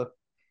product. Yeah.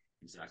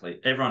 Exactly.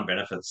 Everyone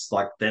benefits.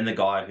 Like, then the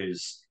guy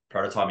who's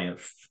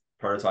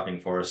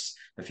prototyping for us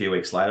a few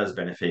weeks later is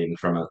benefiting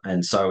from it,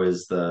 and so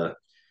is the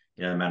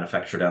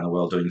manufacturer down the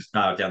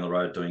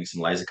road doing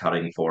some laser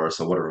cutting for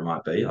us or whatever it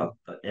might be.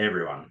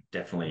 Everyone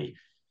definitely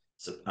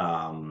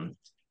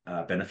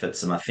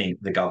benefits, and I think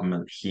the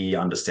government here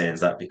understands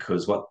that,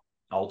 because what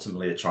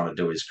ultimately they're trying to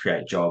do is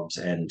create jobs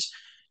and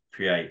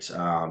create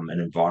an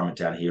environment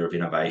down here of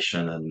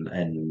innovation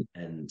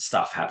and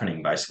stuff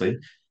happening basically.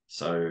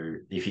 So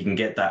if you can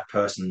get that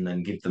person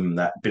and give them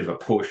that bit of a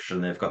push,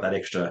 and they've got that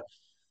extra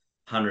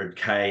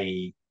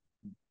 100K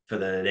for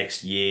the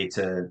next year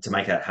to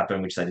make that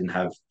happen, which they didn't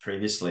have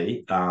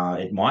previously,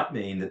 it might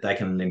mean that they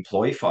can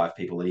employ 5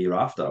 people the year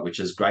after, which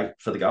is great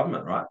for the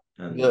government, right?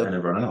 And Yeah.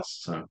 everyone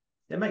else. So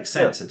it makes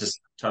Yeah. sense. It just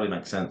totally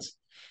makes sense.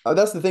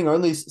 That's the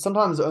thing.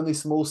 Sometimes only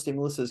small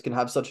stimuluses can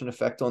have such an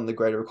effect on the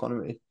greater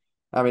economy.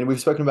 I mean, we've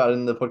spoken about it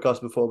in the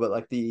podcast before, but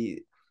like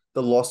the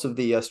loss of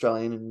the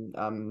Australian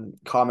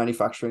car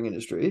manufacturing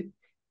industry,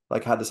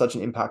 like had such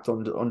an impact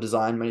on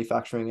design,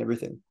 manufacturing,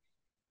 everything.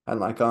 And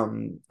like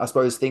I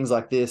suppose things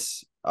like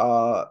this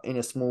are in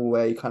a small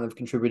way kind of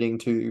contributing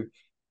to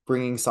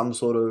bringing some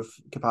sort of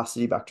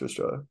capacity back to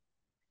Australia.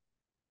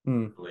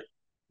 Mm.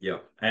 Yeah.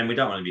 And we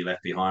don't want to be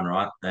left behind,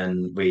 right?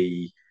 And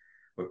we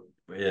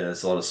yeah,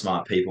 there's a lot of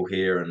smart people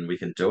here, and we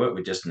can do it.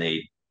 We just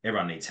need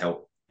everyone needs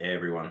help.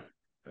 Everyone.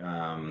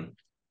 Um,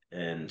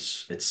 and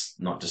it's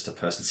not just a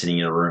person sitting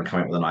in a room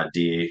coming up with an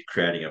idea,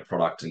 creating a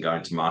product, and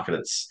going to market.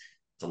 It's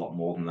a lot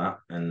more than that.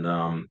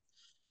 And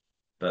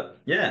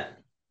but yeah,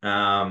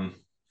 um,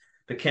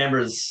 but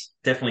Canberra's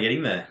definitely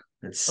getting there.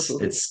 That's It's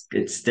awesome. it's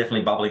it's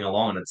definitely bubbling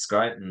along, and it's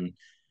great, and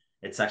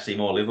it's actually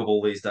more livable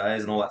these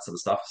days, and all that sort of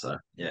stuff. So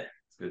yeah,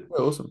 it's good.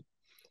 Yeah, awesome.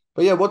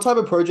 But yeah, what type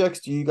of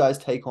projects do you guys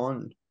take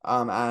on?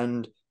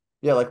 And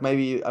yeah, like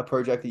maybe a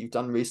project that you've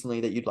done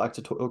recently that you'd like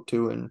to talk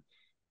to, and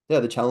yeah,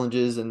 the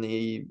challenges and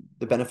the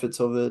benefits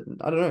of it.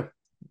 I don't know.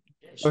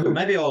 Yeah, sure.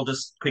 Maybe I'll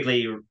just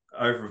quickly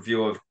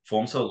overview of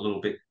Formsol a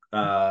little bit.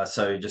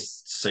 So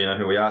just so you know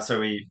who we are. So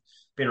we've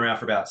been around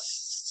for about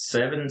 6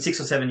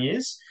 or 7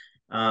 years.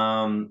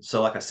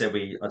 So like I said,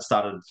 I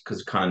started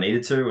because kind of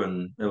needed to,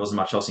 and there wasn't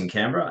much else in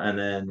Canberra, and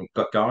then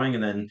got going,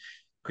 and then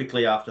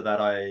quickly after that,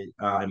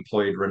 I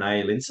employed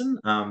Renee Linson.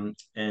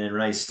 And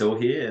Renee's still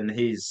here, and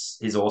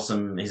he's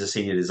awesome. He's a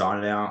senior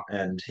designer now,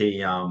 and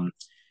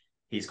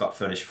he's got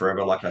Furnish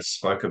Forever, like I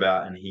spoke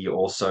about, and he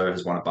also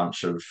has won a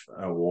bunch of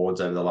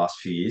awards over the last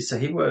few years. So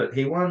he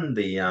won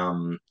the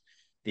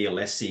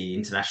Alessi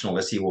International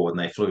Alessi Award, and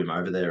they flew him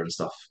over there and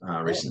stuff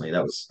Oh, recently.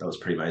 That was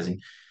pretty amazing.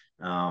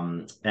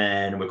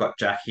 And we've got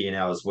Jack here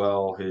now as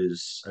well,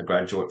 who's a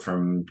graduate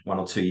from 1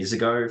 or 2 years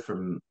ago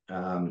from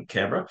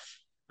Canberra.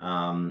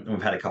 And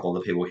we've had a couple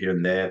other people here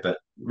and there, but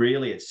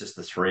really it's just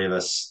the three of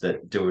us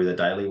that do the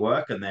daily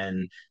work, and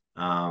then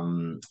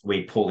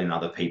we pull in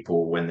other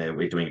people when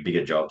we're doing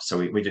bigger jobs. So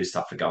we do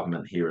stuff for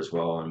government here as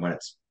well, and when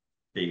it's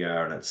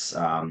bigger and it's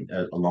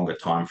a longer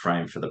time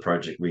frame for the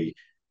project, we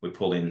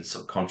pull in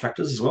some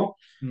contractors as well.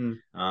 hmm.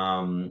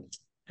 Um,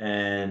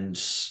 and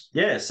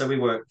yeah, so we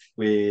work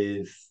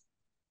with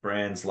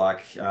brands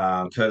like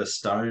Curtis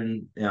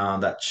Stone,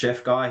 that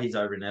chef guy. He's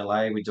over in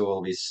LA. We do all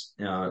of his,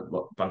 a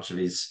bunch of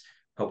his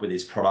help with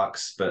his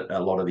products, but a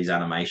lot of his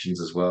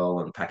animations as well,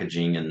 and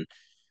packaging and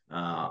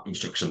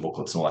instruction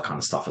booklets and all that kind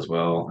of stuff as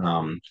well.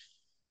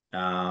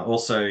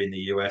 Also in the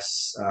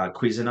US,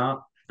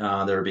 Cuisinart,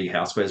 they're a big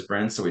housewares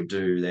brand, so we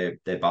do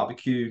their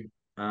barbecue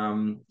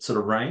sort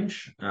of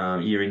range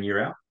year in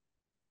year out.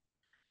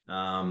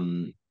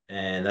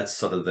 And that's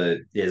sort of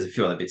there's a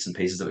few other bits and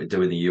pieces that we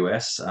do in the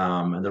US,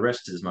 and the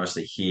rest is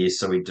mostly here.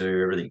 So we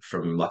do everything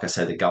from, like I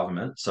say, the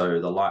government. So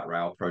the light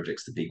rail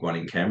project's the big one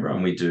in Canberra,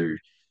 and we do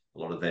a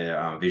lot of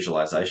their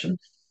visualization.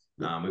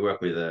 We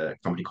work with a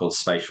company called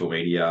Spatial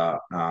Media,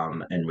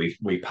 and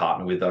we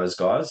partner with those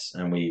guys,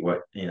 and we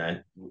work.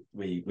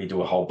 We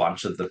do a whole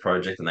bunch of the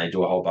project, and they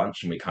do a whole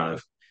bunch, and we kind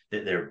of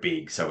they're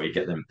big, so we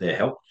get them their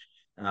help.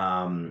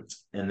 And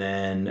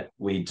then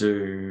we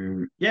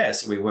do, yeah,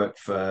 so we work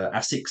for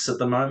ASICS at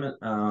the moment,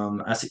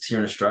 ASICS here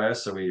in Australia.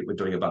 So we're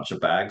doing a bunch of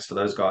bags for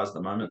those guys at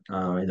the moment.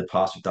 In the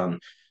past, we've done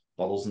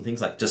bottles and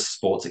things like just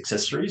sports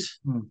accessories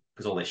Hmm.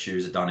 because all their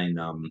shoes are done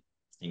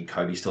in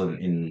Kobe, still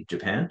in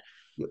Japan.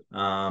 Yep.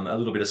 A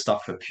little bit of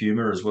stuff for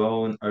Puma as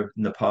well in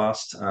the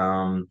past.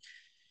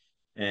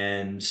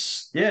 And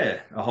yeah,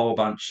 a whole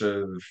bunch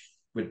of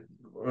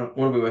what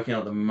are we working on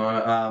at the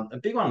moment? A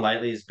big one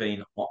lately has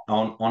been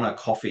on a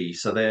coffee.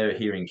 So they're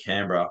here in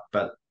Canberra,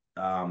 but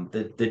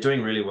they're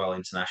doing really well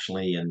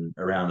internationally and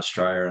around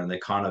Australia, and they're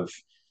kind of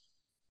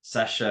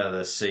Sasha,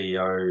 the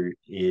CEO,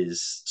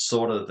 is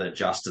sort of the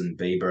Justin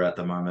Bieber at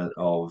the moment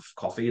of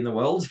coffee in the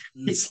world.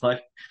 Hmm. He's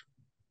like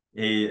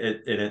and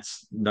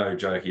it's no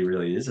joke, he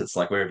really is. It's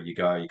like wherever you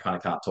go, you kind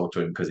of can't talk to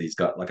him because he's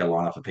got like a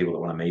lineup of people that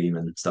want to meet him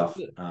and stuff.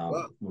 Yeah.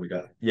 Wow. We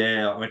got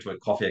yeah, I went to a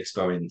coffee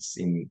expo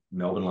in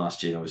Melbourne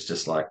last year, and it was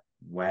just like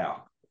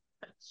wow.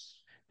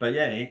 But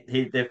yeah,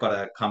 they've got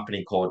a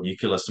company called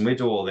Nucleus, and we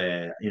do all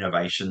their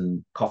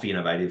innovation, coffee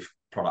innovative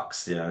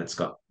products. It's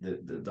got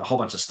the whole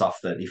bunch of stuff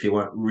that if you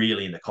weren't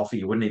really into coffee,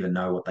 you wouldn't even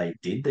know what they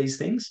did, these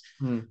things.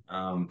 Hmm.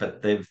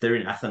 But they're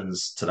in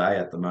Athens today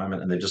at the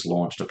moment, and they've just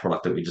launched a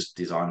product that we just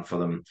designed for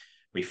them.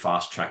 We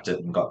fast tracked it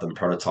and got them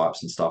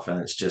prototypes and stuff,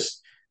 and it's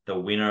just the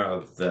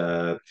winner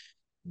the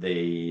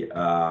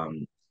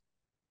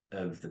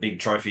of the big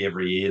trophy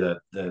every year,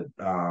 the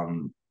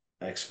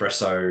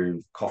espresso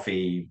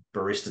coffee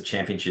barista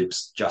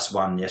championships just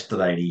won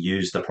yesterday, and he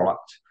used the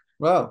product.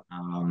 Wow.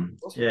 Awesome.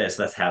 Yeah,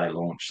 so that's how they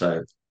launch.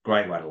 So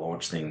great way to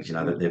launch things,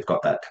 Hmm. that they've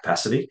got that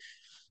capacity.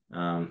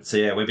 So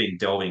yeah, we've been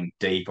delving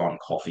deep on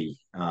coffee,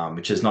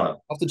 which is not a I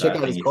have to check bad out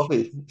thing his if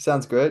coffee.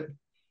 Sounds great.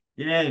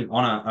 yeah,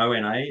 on a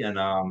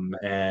ONA,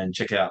 and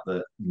check out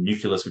the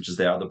Nucleus, which is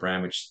their other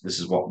brand, which this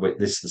is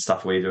the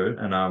stuff we do.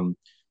 And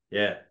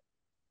yeah,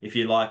 if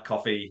you like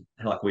coffee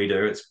like we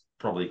do, it's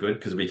probably good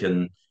because we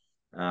can.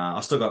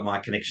 I've still got my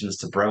connections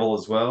to Breville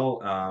as well,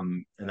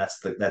 and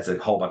that's a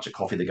whole bunch of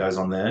coffee that goes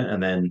on there,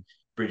 and then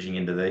bridging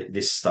into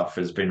this stuff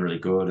has been really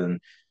good, and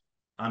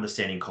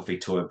understanding coffee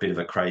to a bit of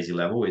a crazy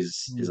level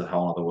is Hmm. a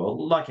whole other world.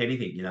 Like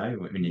anything,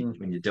 when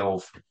Hmm. you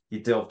delve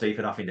deep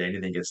enough into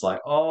anything, it's like,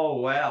 oh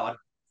wow, I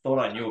thought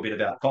I knew a bit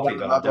about Down coffee, the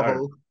but I rabbit don't.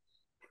 hole.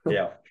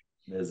 Yeah,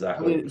 I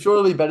exactly. mean,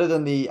 surely better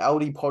than the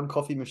Aldi pod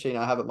coffee machine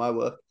I have at my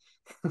work.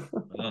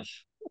 Uh,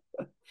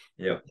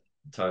 yeah,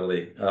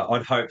 totally.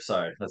 I'd hope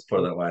so. Let's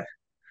put it that way.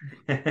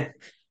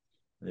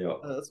 Yeah,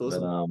 That's but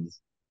awesome.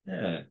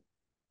 yeah.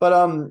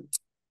 But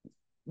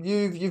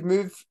you've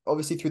moved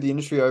obviously through the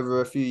industry over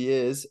a few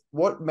years.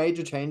 What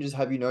major changes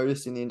have you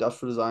noticed in the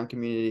industrial design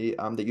community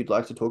that you'd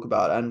like to talk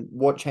about, and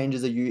what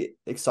changes are you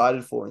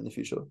excited for in the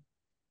future?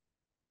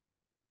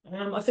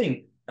 I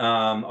think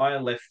I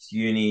left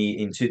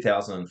uni in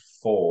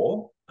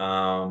 2004.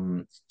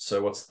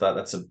 So what's that?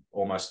 That's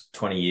almost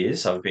 20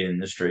 years I've been in the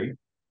industry.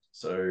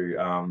 So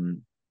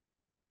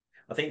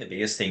I think the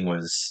biggest thing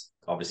was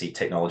obviously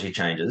technology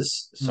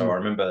changes. So I Mm.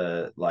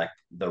 remember like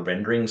the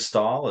rendering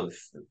style of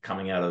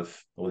coming out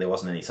of, well, there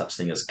wasn't any such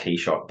thing as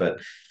Keyshot, but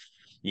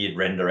you'd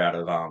render out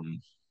of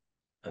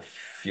a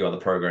few other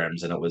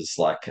programs, and it was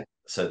like a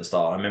certain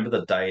style. I remember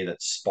the day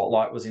that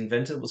Spotlight was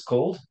invented, was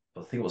called.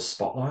 I think it was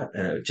Spotlight,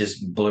 and it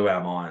just blew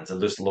our minds. It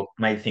just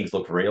made things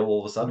look real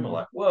all of a sudden. We're Mm.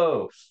 like,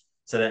 whoa.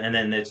 So then, and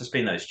then there's just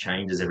been those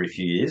changes every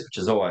few years, which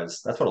is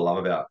always, that's what I love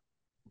about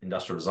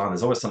industrial design.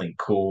 There's always something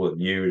cool and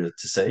new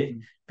to see. A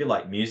Mm. bit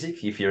like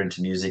music, if you're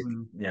into music,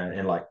 Mm.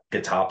 and like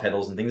guitar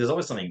pedals and things, there's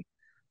always something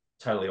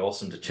totally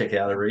awesome to check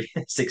out every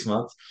 6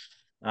 months.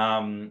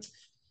 Um,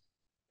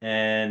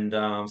 and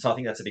so I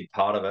think that's a big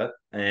part of it.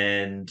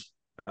 And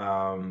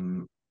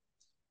um,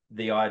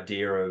 the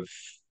idea of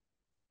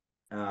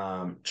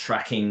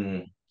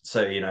tracking,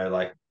 so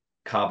like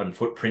carbon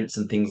footprints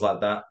and things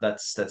like that.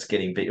 That's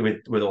getting big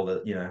with all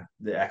the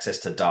the access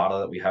to data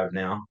that we have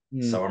now.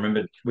 So Mm. I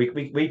remember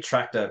we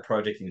tracked a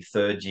project in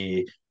third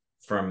year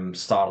from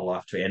start of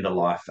life to end of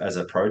life as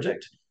a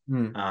project,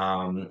 Mm.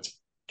 um,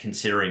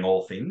 considering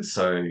all things.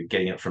 So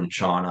getting it from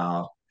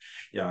China,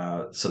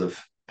 sort of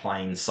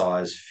plane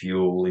size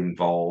fuel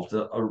involved.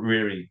 I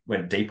really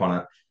went deep on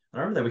it. I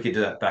remember that we could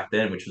do that back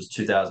then, which was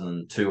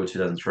 2002 or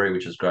 2003,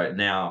 which was great.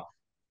 Now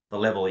the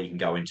level that you can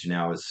go into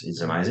now is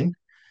Mm. amazing.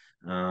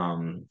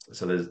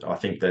 So I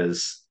think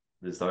there's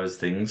those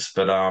things,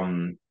 but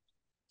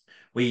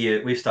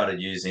we've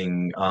started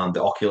using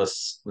the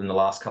Oculus in the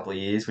last couple of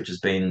years, which has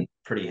been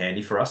pretty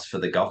handy for us for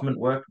the government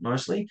work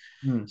mostly.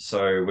 Mm.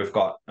 So we've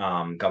got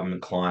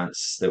government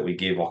clients that we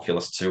give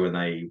Oculus to, and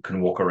they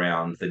can walk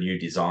around the new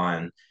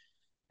design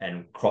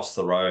and cross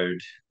the road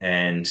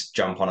and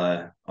jump on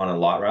a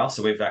light rail.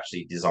 So we've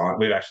actually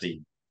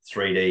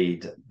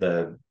 3D'd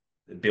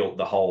built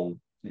the whole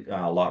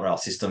light rail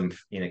system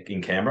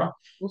in Canberra,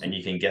 and Awesome.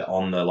 you can get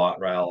on the light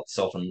rail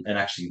itself and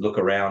actually look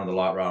around the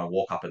light rail and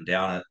walk up and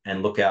down it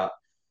and look out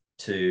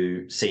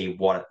to see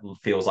what it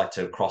feels like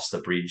to cross the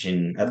bridge at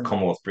the Mm.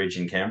 Commonwealth Bridge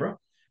in Canberra,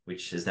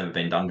 which has never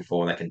been done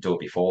before. And they can do it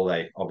before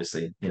they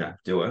obviously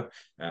do it,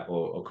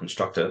 or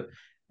construct it,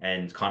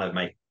 and kind of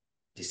make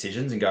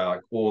decisions and go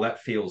like, "Well, that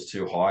feels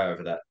too high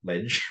over that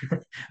ledge."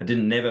 It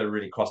didn't never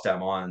really crossed our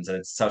minds, and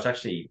it's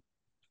actually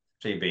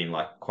been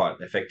like quite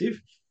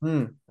effective.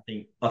 Mm.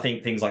 I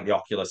think things like the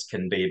Oculus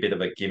can be a bit of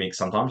a gimmick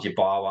sometimes. You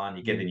buy one,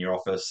 you get it Mm. in your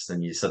office,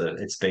 and you sort of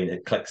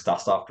it collects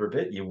dust after a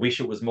bit. You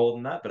wish it was more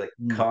than that, but it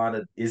Mm. kind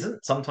of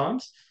isn't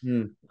sometimes.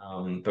 Mm.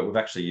 But we've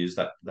actually used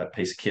that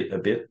piece of kit a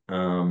bit.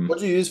 What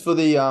do you use for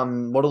the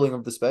modeling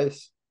of the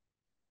space?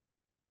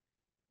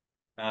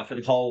 For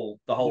the whole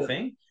Yeah.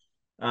 thing.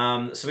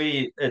 So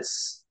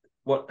it's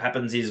what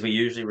happens is we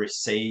usually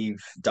receive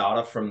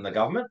data from the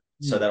government.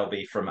 So Mm. that'll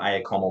be from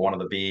AECOM or one of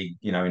the big,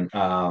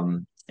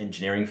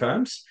 engineering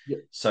firms. Yeah.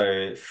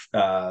 So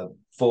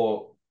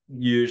for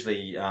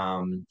usually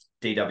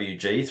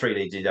DWG,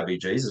 3D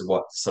DWGs is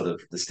what sort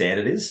of the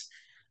standard is.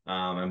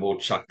 And we'll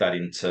chuck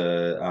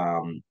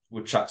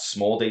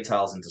small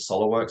details into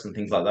SolidWorks and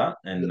things like that,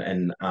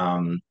 Yeah.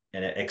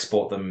 and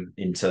export them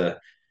into,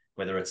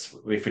 whether it's,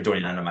 if we're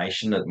doing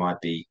animation, it might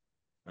be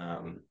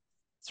um,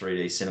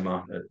 3D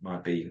cinema. It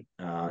might be.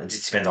 It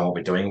just depends on what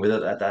we're doing with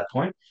it at that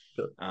point.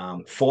 Sure.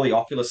 For the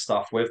Oculus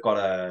stuff, we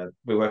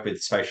work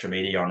with Spatial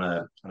Media on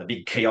a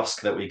big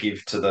kiosk that we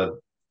give to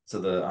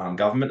the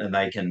government, and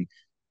they can.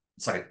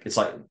 It's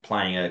like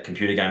playing a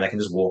computer game. They can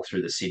just walk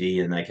through the city,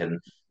 and they can.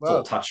 It's all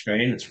Wow.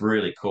 touchscreen. It's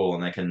really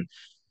cool, and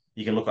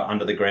you can look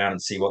under the ground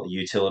and see what the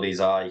utilities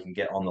are. You can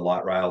get on the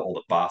light rail or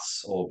the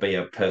bus, or be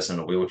a person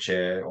in a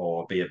wheelchair,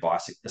 or be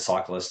a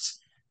cyclist.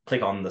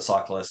 Click on the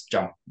cyclist,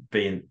 jump,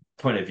 be in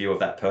point of view of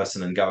that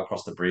person, and go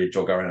across the bridge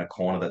or go around a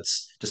corner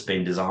that's just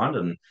been designed.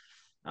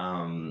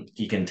 And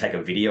you can take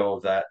a video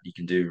of that. You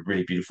can do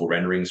really beautiful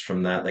renderings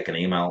from that. They can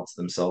email it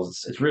to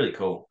themselves. It's really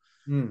cool.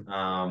 Mm.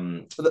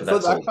 But For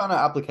that's that all kind of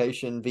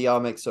application,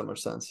 VR makes so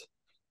much sense.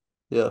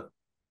 Yeah.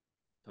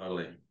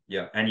 totally,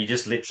 yeah. And you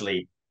just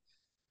literally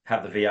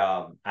have the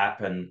VR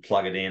app and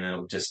plug it in,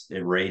 and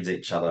it reads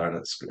each other, and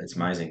it's Mm.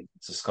 amazing.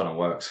 It just kind of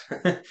works,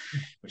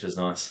 which is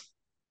nice.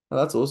 Oh,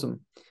 that's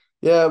awesome.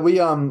 Yeah, we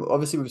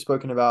obviously we've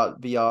spoken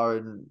about VR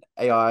and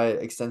AI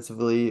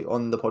extensively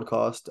on the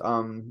podcast.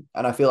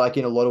 And I feel like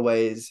in a lot of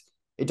ways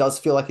it does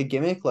feel like a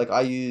gimmick. Like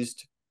I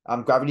used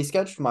Gravity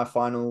Sketch for my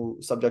final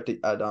subject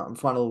at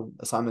final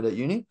assignment at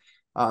uni.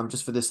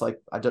 Just for this, like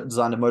I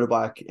designed a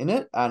motorbike in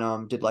it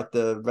and did like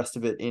the rest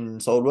of it in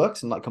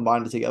SolidWorks and like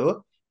combined it together.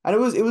 And it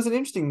was an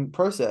interesting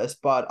process,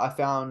 but I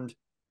found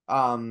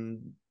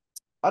um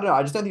I don't know.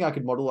 I just don't think I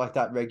could model like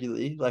that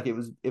regularly. Like it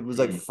was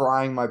like Mm.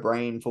 frying my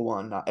brain for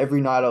one.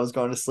 Every night I was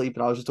going to sleep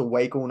and I was just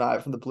awake all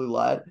night from the blue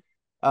light.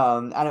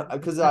 And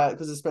because I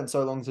spent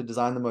so long to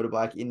design the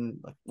motorbike in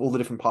like all the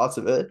different parts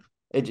of it,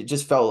 it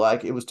just felt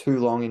like it was too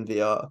long in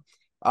VR.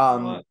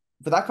 Right.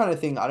 For that kind of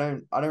thing, I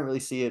don't really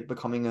see it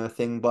becoming a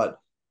thing. But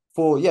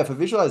for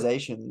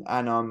visualization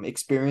and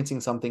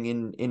experiencing something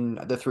in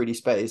the 3D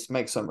space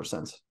makes so much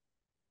sense.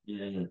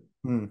 Yeah.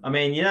 Hmm. I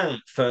mean, the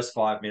first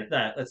 5 minutes,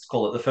 no, let's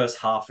call it the first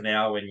half an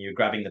hour when you're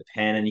grabbing the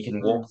pen and you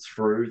can walk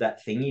through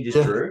that thing you just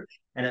Yeah, drew,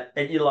 and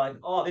you're like,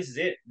 oh, this is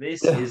it.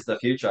 This yeah. is the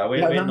future. Yeah, I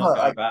We're remember not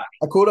going back.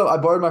 I called him, I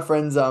borrowed my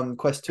friend's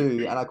Quest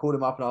 2 and I called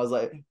him up and I was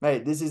like,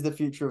 mate, this is the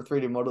future of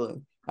 3D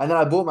modeling. And then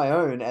I bought my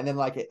own and then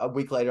like a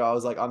week later I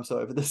was like, I'm so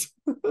over this.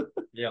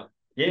 Yeah.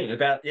 Yeah,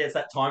 it's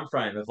that time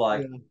frame of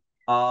like, Yeah.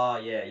 oh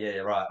yeah,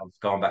 right. I've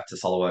gone back to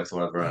SolidWorks or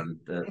whatever, and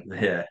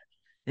yeah,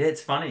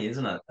 it's funny,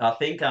 isn't it? I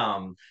think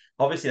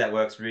obviously that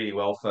works really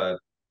well for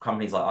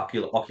companies like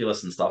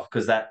Oculus and stuff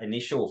because that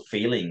initial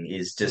feeling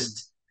is Mm.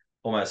 just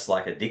almost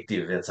like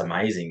addictive. It's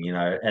amazing,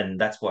 and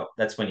that's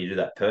when you do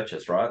that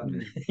purchase, right?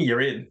 And Mm.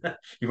 you're in.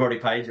 You've already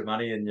paid your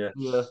money and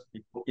Yeah.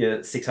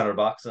 you're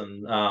 $600,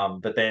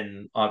 and but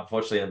then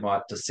unfortunately it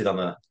might just sit on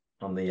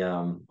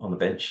the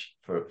bench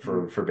for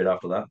Mm. for a bit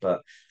after that,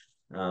 but.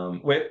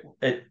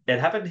 It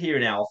happened here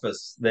in our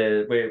office.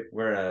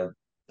 We're in a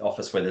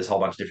office where there's a whole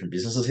bunch of different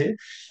businesses here,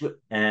 Yeah.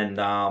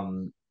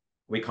 and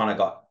we kind of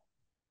got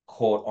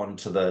caught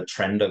onto the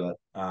trend of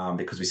it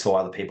because we saw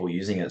other people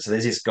using it. So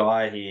there's this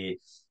guy here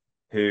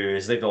who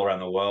has lived all around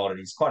the world, and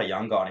he's quite a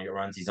young guy, and he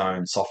runs his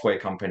own software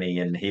company.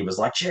 And he was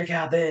like, "Check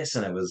out this,"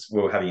 and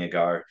we were having a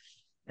go,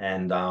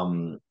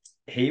 and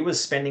he was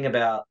spending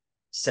about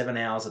 7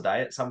 hours a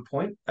day at some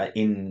point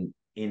in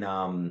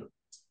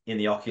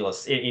the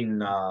Oculus in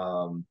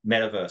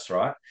metaverse,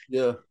 right?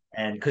 Yeah.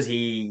 And because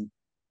he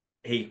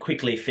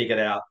quickly figured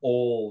out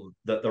all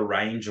the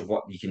range of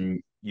what you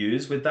can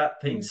use with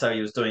that thing. Mm. So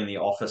he was doing the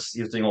office,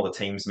 he was doing all the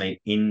Teams meet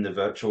in the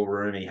virtual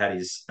room. He had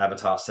his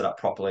avatar set up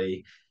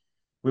properly.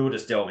 We were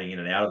just delving in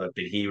and out of it,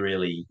 but he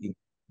really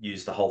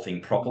used the whole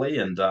thing properly.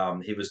 And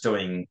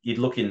you'd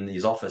look in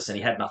his office and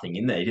he had nothing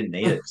in there. He didn't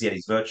need it because he had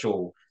his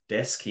virtual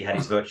desk, he had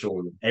his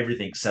virtual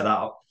everything set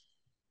up.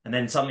 And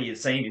then suddenly you'd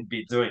see him he'd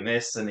be doing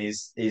this, and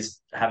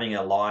he's having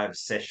a live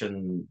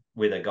session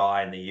with a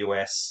guy in the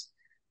US,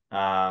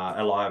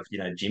 a live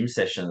gym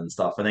session and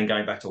stuff, and then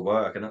going back to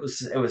work, and it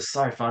was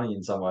so funny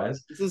in some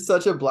ways. This is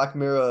such a Black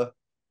Mirror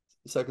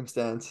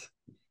circumstance.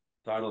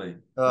 Totally,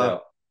 Uh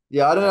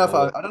yeah, yeah, yeah,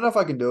 well, I don't know if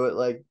I can do it.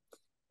 Like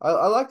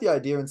I like the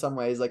idea in some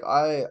ways. Like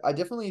I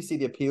definitely see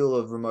the appeal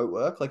of remote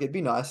work. Like it'd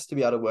be nice to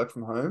be able to work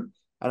from home.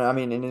 And I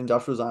mean in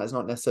industrial design it's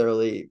not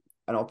necessarily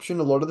an option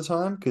a lot of the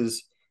time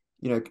because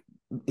you know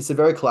it's a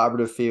very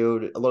collaborative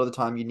field. A lot of the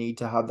time you need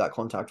to have that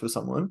contact with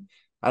someone.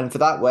 And for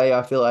that way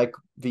I feel like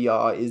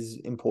VR is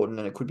important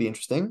and it could be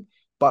interesting.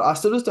 But I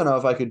still just don't know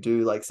if I could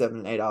do like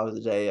 7, 8 hours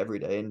a day every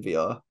day in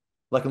VR.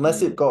 Like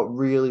unless it mm, got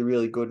really,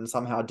 really good and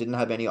somehow didn't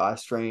have any eye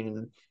strain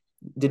and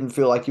didn't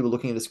feel like you were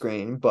looking at a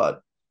screen.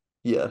 But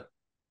yeah.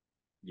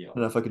 yeah, Don't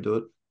know if I could do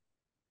it.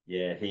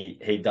 yeah.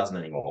 He doesn't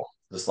anymore,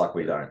 just like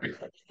we don't.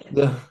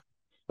 Yeah.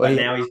 Well, But he,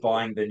 now he's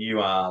buying the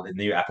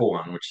new Apple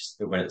one, which is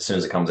as soon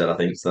as it comes out, I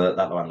think. So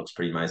that one looks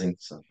pretty amazing.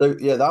 So so,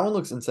 yeah, that one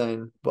looks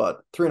insane,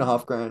 but three and a mm,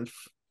 half grand.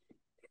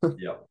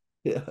 yeah,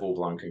 Yeah. full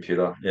blown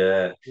computer.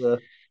 Yeah, Yeah.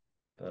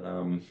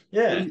 but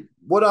yeah.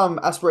 What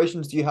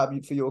aspirations do you have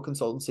for your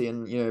consultancy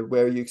and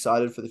where are you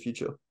excited for the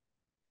future?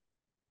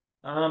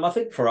 I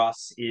think for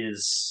us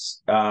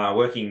is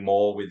working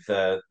more with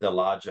the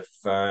larger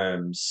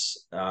firms,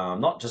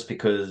 not just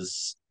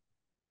because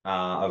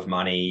of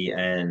money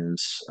and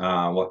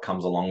what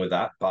comes along with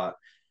that, but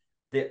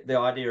the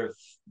idea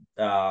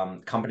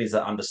of companies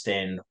that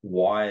understand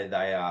why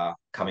they are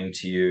coming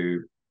to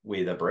you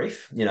with a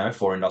brief,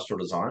 for industrial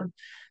design.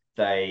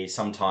 They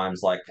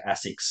sometimes, like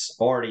ASICs,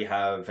 already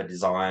have a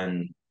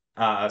design,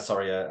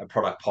 a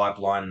product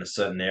pipeline in a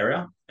certain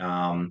area.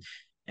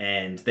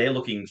 And they're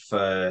looking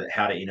for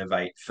how to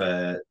innovate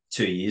for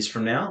 2 years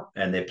from now,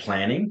 and they're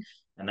planning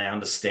and they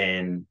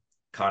understand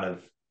kind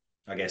of,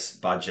 I guess,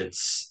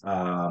 budgets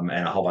and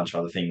a whole bunch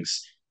of other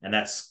things. And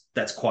there's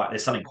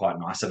something quite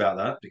nice about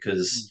that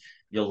because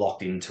you're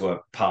locked into a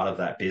part of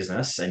that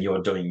business and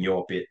you're doing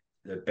your bit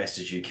the best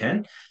as you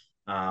can.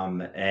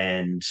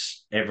 And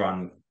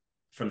everyone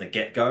from the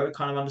get go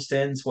kind of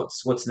understands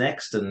what's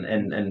next and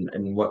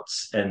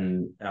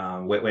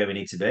where we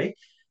need to be.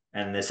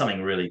 And there's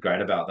something really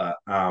great about that.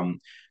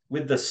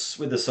 With the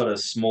sort of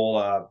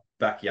smaller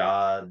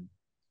backyard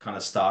kind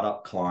of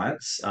startup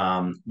clients,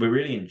 we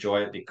really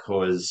enjoy it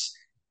because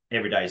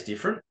every day is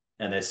different,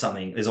 and there's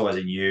always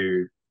a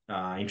new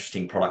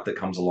interesting product that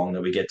comes along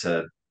that we get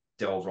to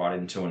delve right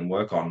into and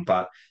work on.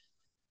 But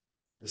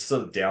the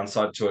sort of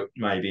downside to it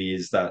maybe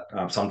is that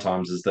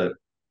sometimes is that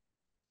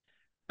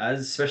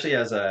especially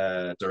as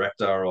a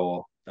director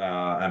or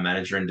a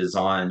manager in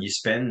design, you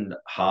spend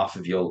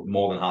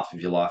more than half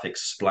of your life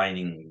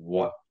explaining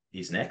what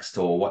is next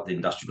or what the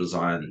industrial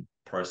design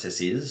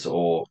process is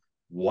or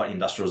what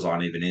industrial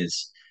design even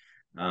is.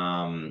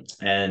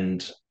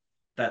 And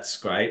that's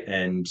great.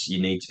 And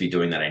you need to be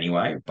doing that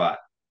anyway. But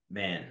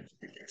man,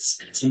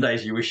 some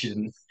days you wish you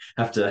didn't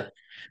have to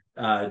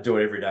do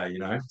it every day,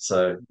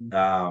 So,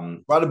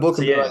 Write a book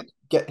so and be yeah,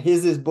 like,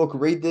 here's this book,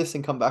 read this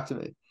and come back to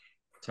me.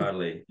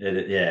 totally.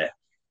 Yeah.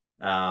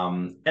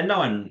 And no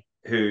one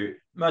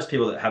most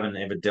people that haven't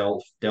ever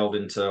delved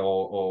into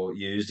or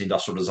used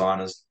industrial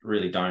designers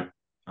really don't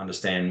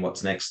understand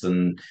what's next,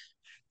 and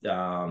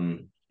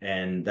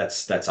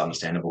that's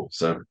understandable.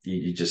 So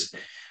you just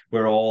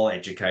we're all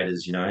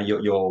educators, you know.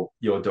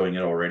 You're doing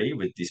it already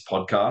with this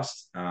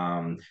podcast.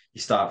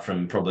 You start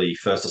from probably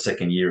first or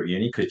second year of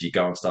uni because you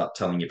go and start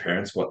telling your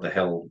parents what the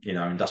hell, you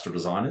know, industrial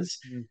design is,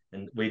 Mm.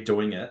 and we're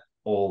doing it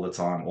all the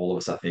time. All of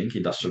us, I think,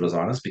 industrial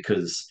designers,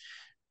 because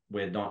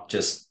we're not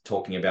just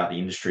talking about the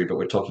industry, but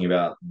we're talking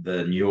about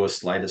the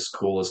newest, latest,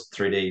 coolest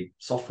 3D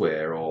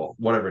software or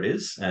whatever it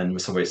is, and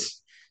so we're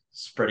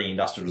spreading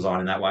industrial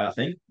design in that way, I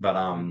think. But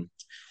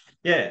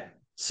yeah.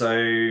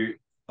 So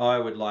I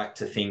would like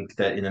to think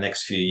that in the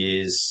next few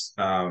years,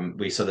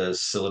 we sort of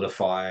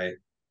solidify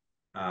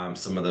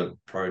some of the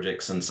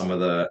projects and some of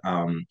the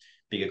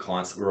bigger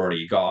clients that we've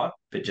already got,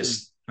 but Mm.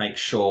 just make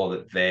sure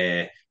that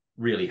they're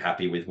really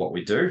happy with what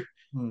we do.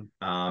 Mm.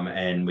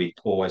 And we're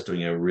always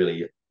doing a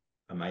really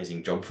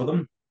amazing job for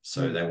them.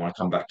 So Mm. they want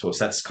to come back to us.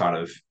 That's kind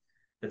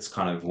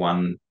of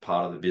one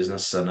part of the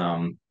business. And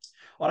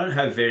I don't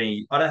have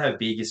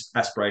big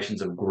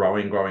aspirations of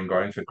growing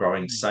for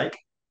growing's Mm. sake.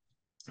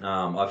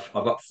 I've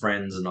got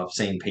friends and I've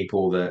seen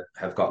people that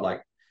have got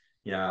like,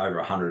 you know, over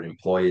 100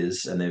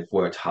 employers, and they've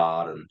worked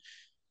hard,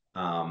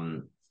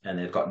 and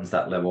they've gotten to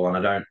that level.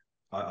 And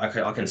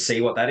I can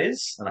see what that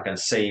is, and I can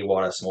see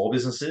what a small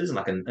business is, and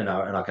I can, you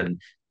know, and I can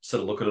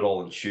sort of look at it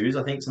all and choose,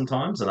 I think,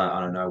 sometimes. And I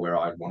don't know where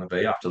I'd want to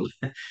be after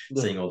Yeah.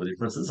 seeing all the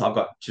differences. I've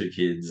got two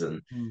kids,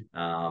 and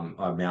Mm.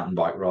 I mountain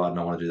bike ride, and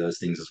I want to do those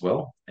things as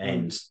well.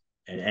 Mm.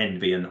 And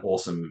be an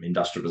awesome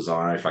industrial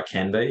designer if I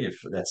can be, if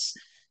that's,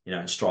 you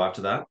know, strive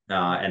to that,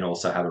 and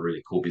also have a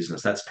really cool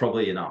business. That's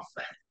probably enough.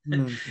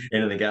 Mm.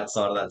 Anything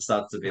outside of that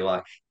starts to be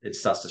like, it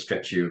starts to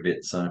stretch you a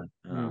bit. So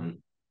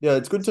Mm. Yeah,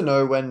 it's good to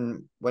know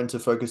when to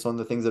focus on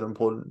the things that are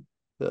important.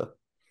 Yeah.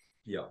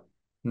 yeah.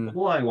 Mm.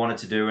 All I wanted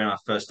to do when I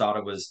first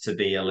started was to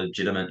be a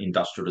legitimate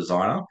industrial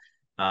designer.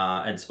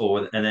 And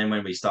then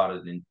when we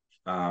started in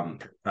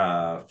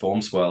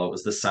Formswell, it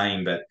was the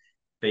same, but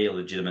be a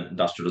legitimate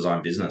industrial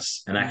design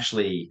business and Mm.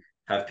 actually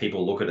have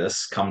people look at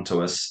us, come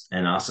to us,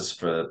 and ask us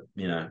for,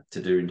 you know,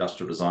 to do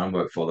industrial design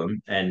work for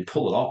them and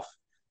pull it off.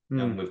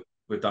 Mm. And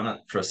we've done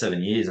it for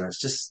 7 years, and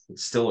it's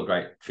still a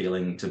great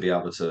feeling to be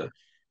able to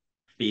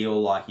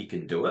feel like you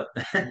can do it.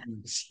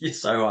 Mm. You're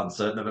so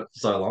uncertain of it for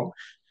so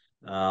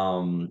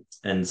long.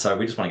 And so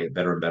we just want to get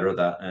better and better at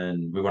that,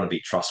 and we want to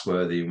be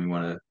trustworthy, and we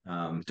want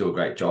to do a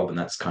great job, and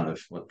that's kind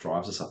of what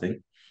drives us, I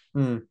think.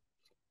 Mm.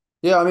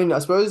 Yeah, I mean, I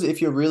suppose if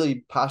you're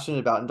really passionate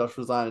about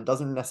industrial design, it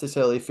doesn't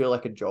necessarily feel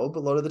like a job a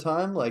lot of the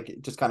time. Like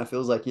it just kind of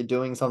feels like you're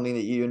doing something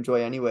that you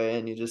enjoy anyway,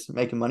 and you're just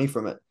making money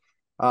from it.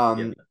 Yeah,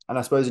 And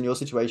I suppose in your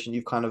situation,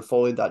 you've kind of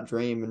followed that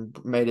dream and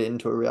made it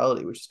into a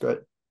reality, which is great.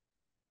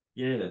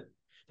 yeah,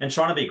 and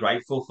trying to be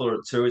grateful for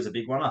it too is a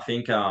big one. I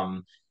think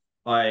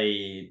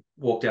I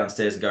walk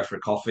downstairs and go for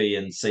a coffee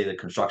and see the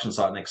construction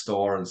site next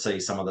door and see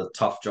some of the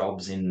tough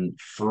jobs in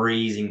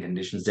freezing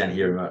conditions down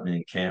here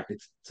in camp.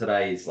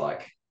 Today is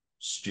like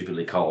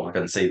stupidly cold. I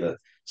can see the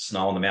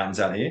snow on the mountains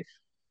out here.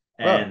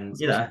 Wow, And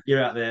that's you know, awesome.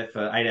 you're out there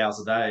for 8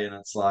 hours a day, and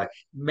it's like,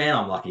 man,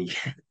 I'm lucky.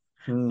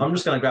 Mm. I'm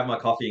just going to grab my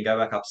coffee and go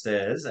back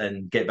upstairs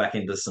and get back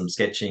into some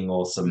sketching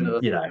or some, Yeah.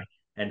 you know,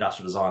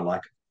 industrial design.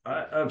 Like,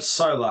 I'm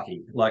so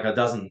lucky. Like, I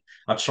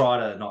try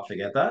to not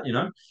forget that, you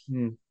know,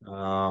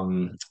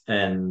 Mm.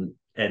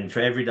 and for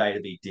every day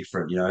to be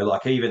different, you know,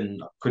 like even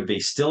could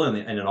be still in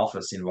an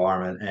office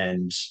environment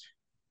and,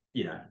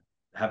 you know,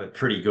 have it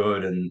pretty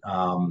good.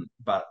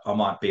 But I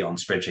might be on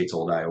spreadsheets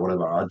all day or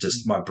whatever.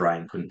 My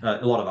brain couldn't,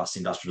 a lot of us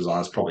industrial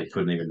designers probably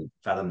couldn't even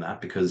fathom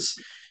that because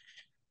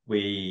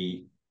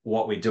we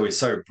what we do is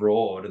so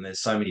broad and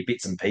there's so many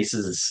bits and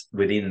pieces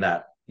within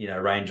that, you know,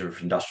 range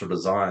of industrial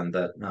design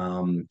that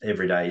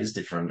every day is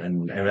different,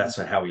 and that's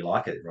how we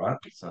like it, right?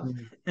 So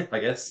Mm. I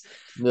guess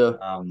Yeah.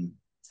 um,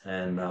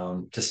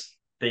 and just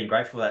being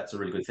grateful for that's a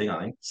really good thing,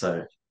 I think.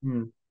 So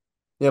Mm.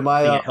 Yeah, I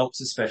my think it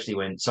helps, especially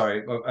when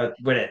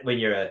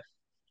you're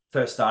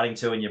first starting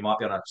to, and you might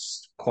be on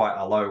quite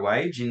a low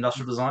wage in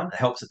industrial design. It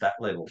helps at that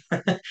level.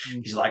 mm.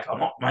 He's like, I'm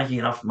not making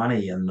enough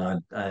money, and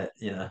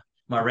you know,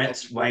 my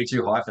rent's way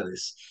too high for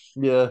this.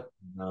 Yeah.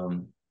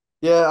 Um,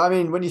 Yeah, I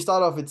mean, when you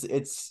start off,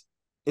 it's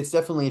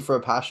definitely for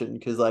a passion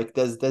because like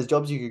there's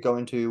jobs you could go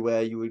into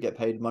where you would get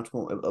paid much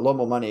more, a lot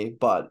more money,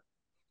 but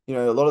you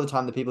know, a lot of the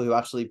time the people who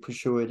actually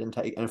pursue it and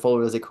take and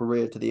follow it as a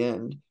career to the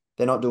end,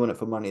 they're not doing it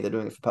for money, they're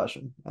doing it for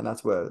passion, and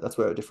that's where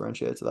it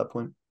differentiates at that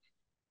point.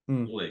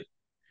 Mm. really.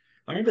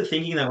 I remember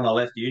thinking that when I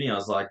left uni, I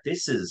was like, I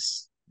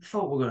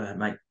thought we are going to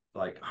make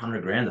like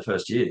 100 grand the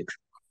first year.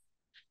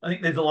 I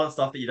think there's a lot of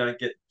stuff that you don't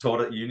get taught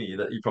at uni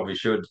that you probably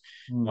should.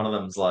 One Mm. of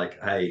them's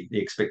like, hey,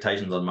 the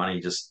expectations on money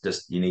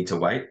just you need to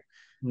wait.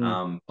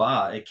 Mm.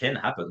 But it can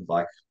happen.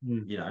 Like,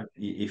 Mm. you know,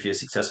 if you're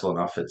successful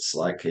enough, it's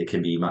like it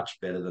can be much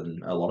better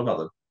than a lot of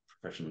other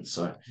professions.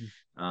 So,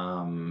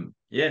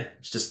 yeah,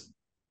 it's just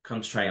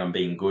concentrating on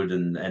being good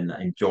and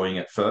enjoying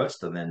it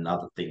first, and then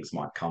other things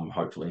might come,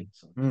 hopefully.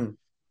 So, Mm.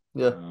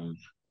 Yeah, um,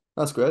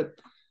 that's great.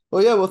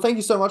 Well, yeah, well, thank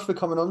you so much for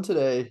coming on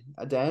today,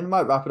 Dan.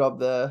 Might wrap it up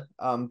there.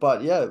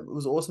 But yeah, it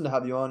was awesome to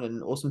have you on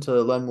and awesome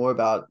to learn more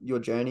about your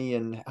journey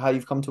and how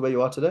you've come to where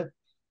you are today.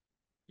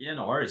 Yeah,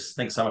 no worries.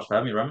 Thanks so much for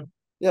having me, Roman.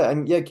 Yeah,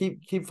 and yeah,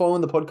 keep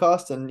following the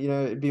podcast, and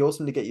it'd be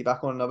awesome to get you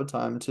back on another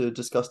time to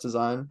discuss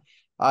design.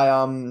 I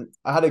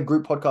had a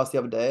group podcast the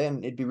other day,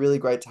 and it'd be really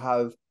great to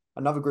have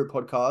another group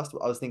podcast.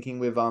 I was thinking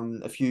with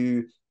a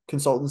few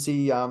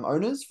consultancy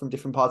owners from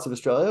different parts of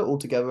Australia all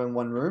together in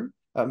one room,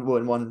 well,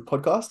 in one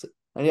podcast.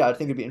 And yeah, I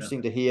think it'd be Yeah,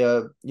 interesting to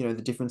hear the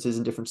differences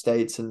in different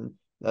states and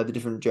the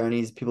different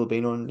journeys people have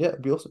been on. Yeah,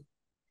 it'd be awesome.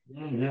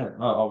 yeah.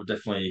 I would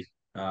definitely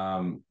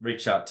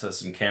reach out to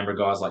some Canberra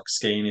guys like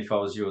skiing if I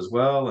was you as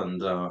well,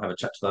 and have a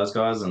chat to those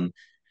guys, and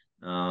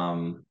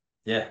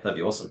yeah, that'd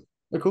be awesome.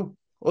 Oh, cool,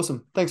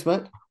 awesome. Thanks,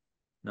 mate.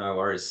 No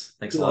worries. See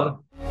Thanks a you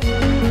lot.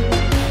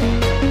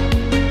 later.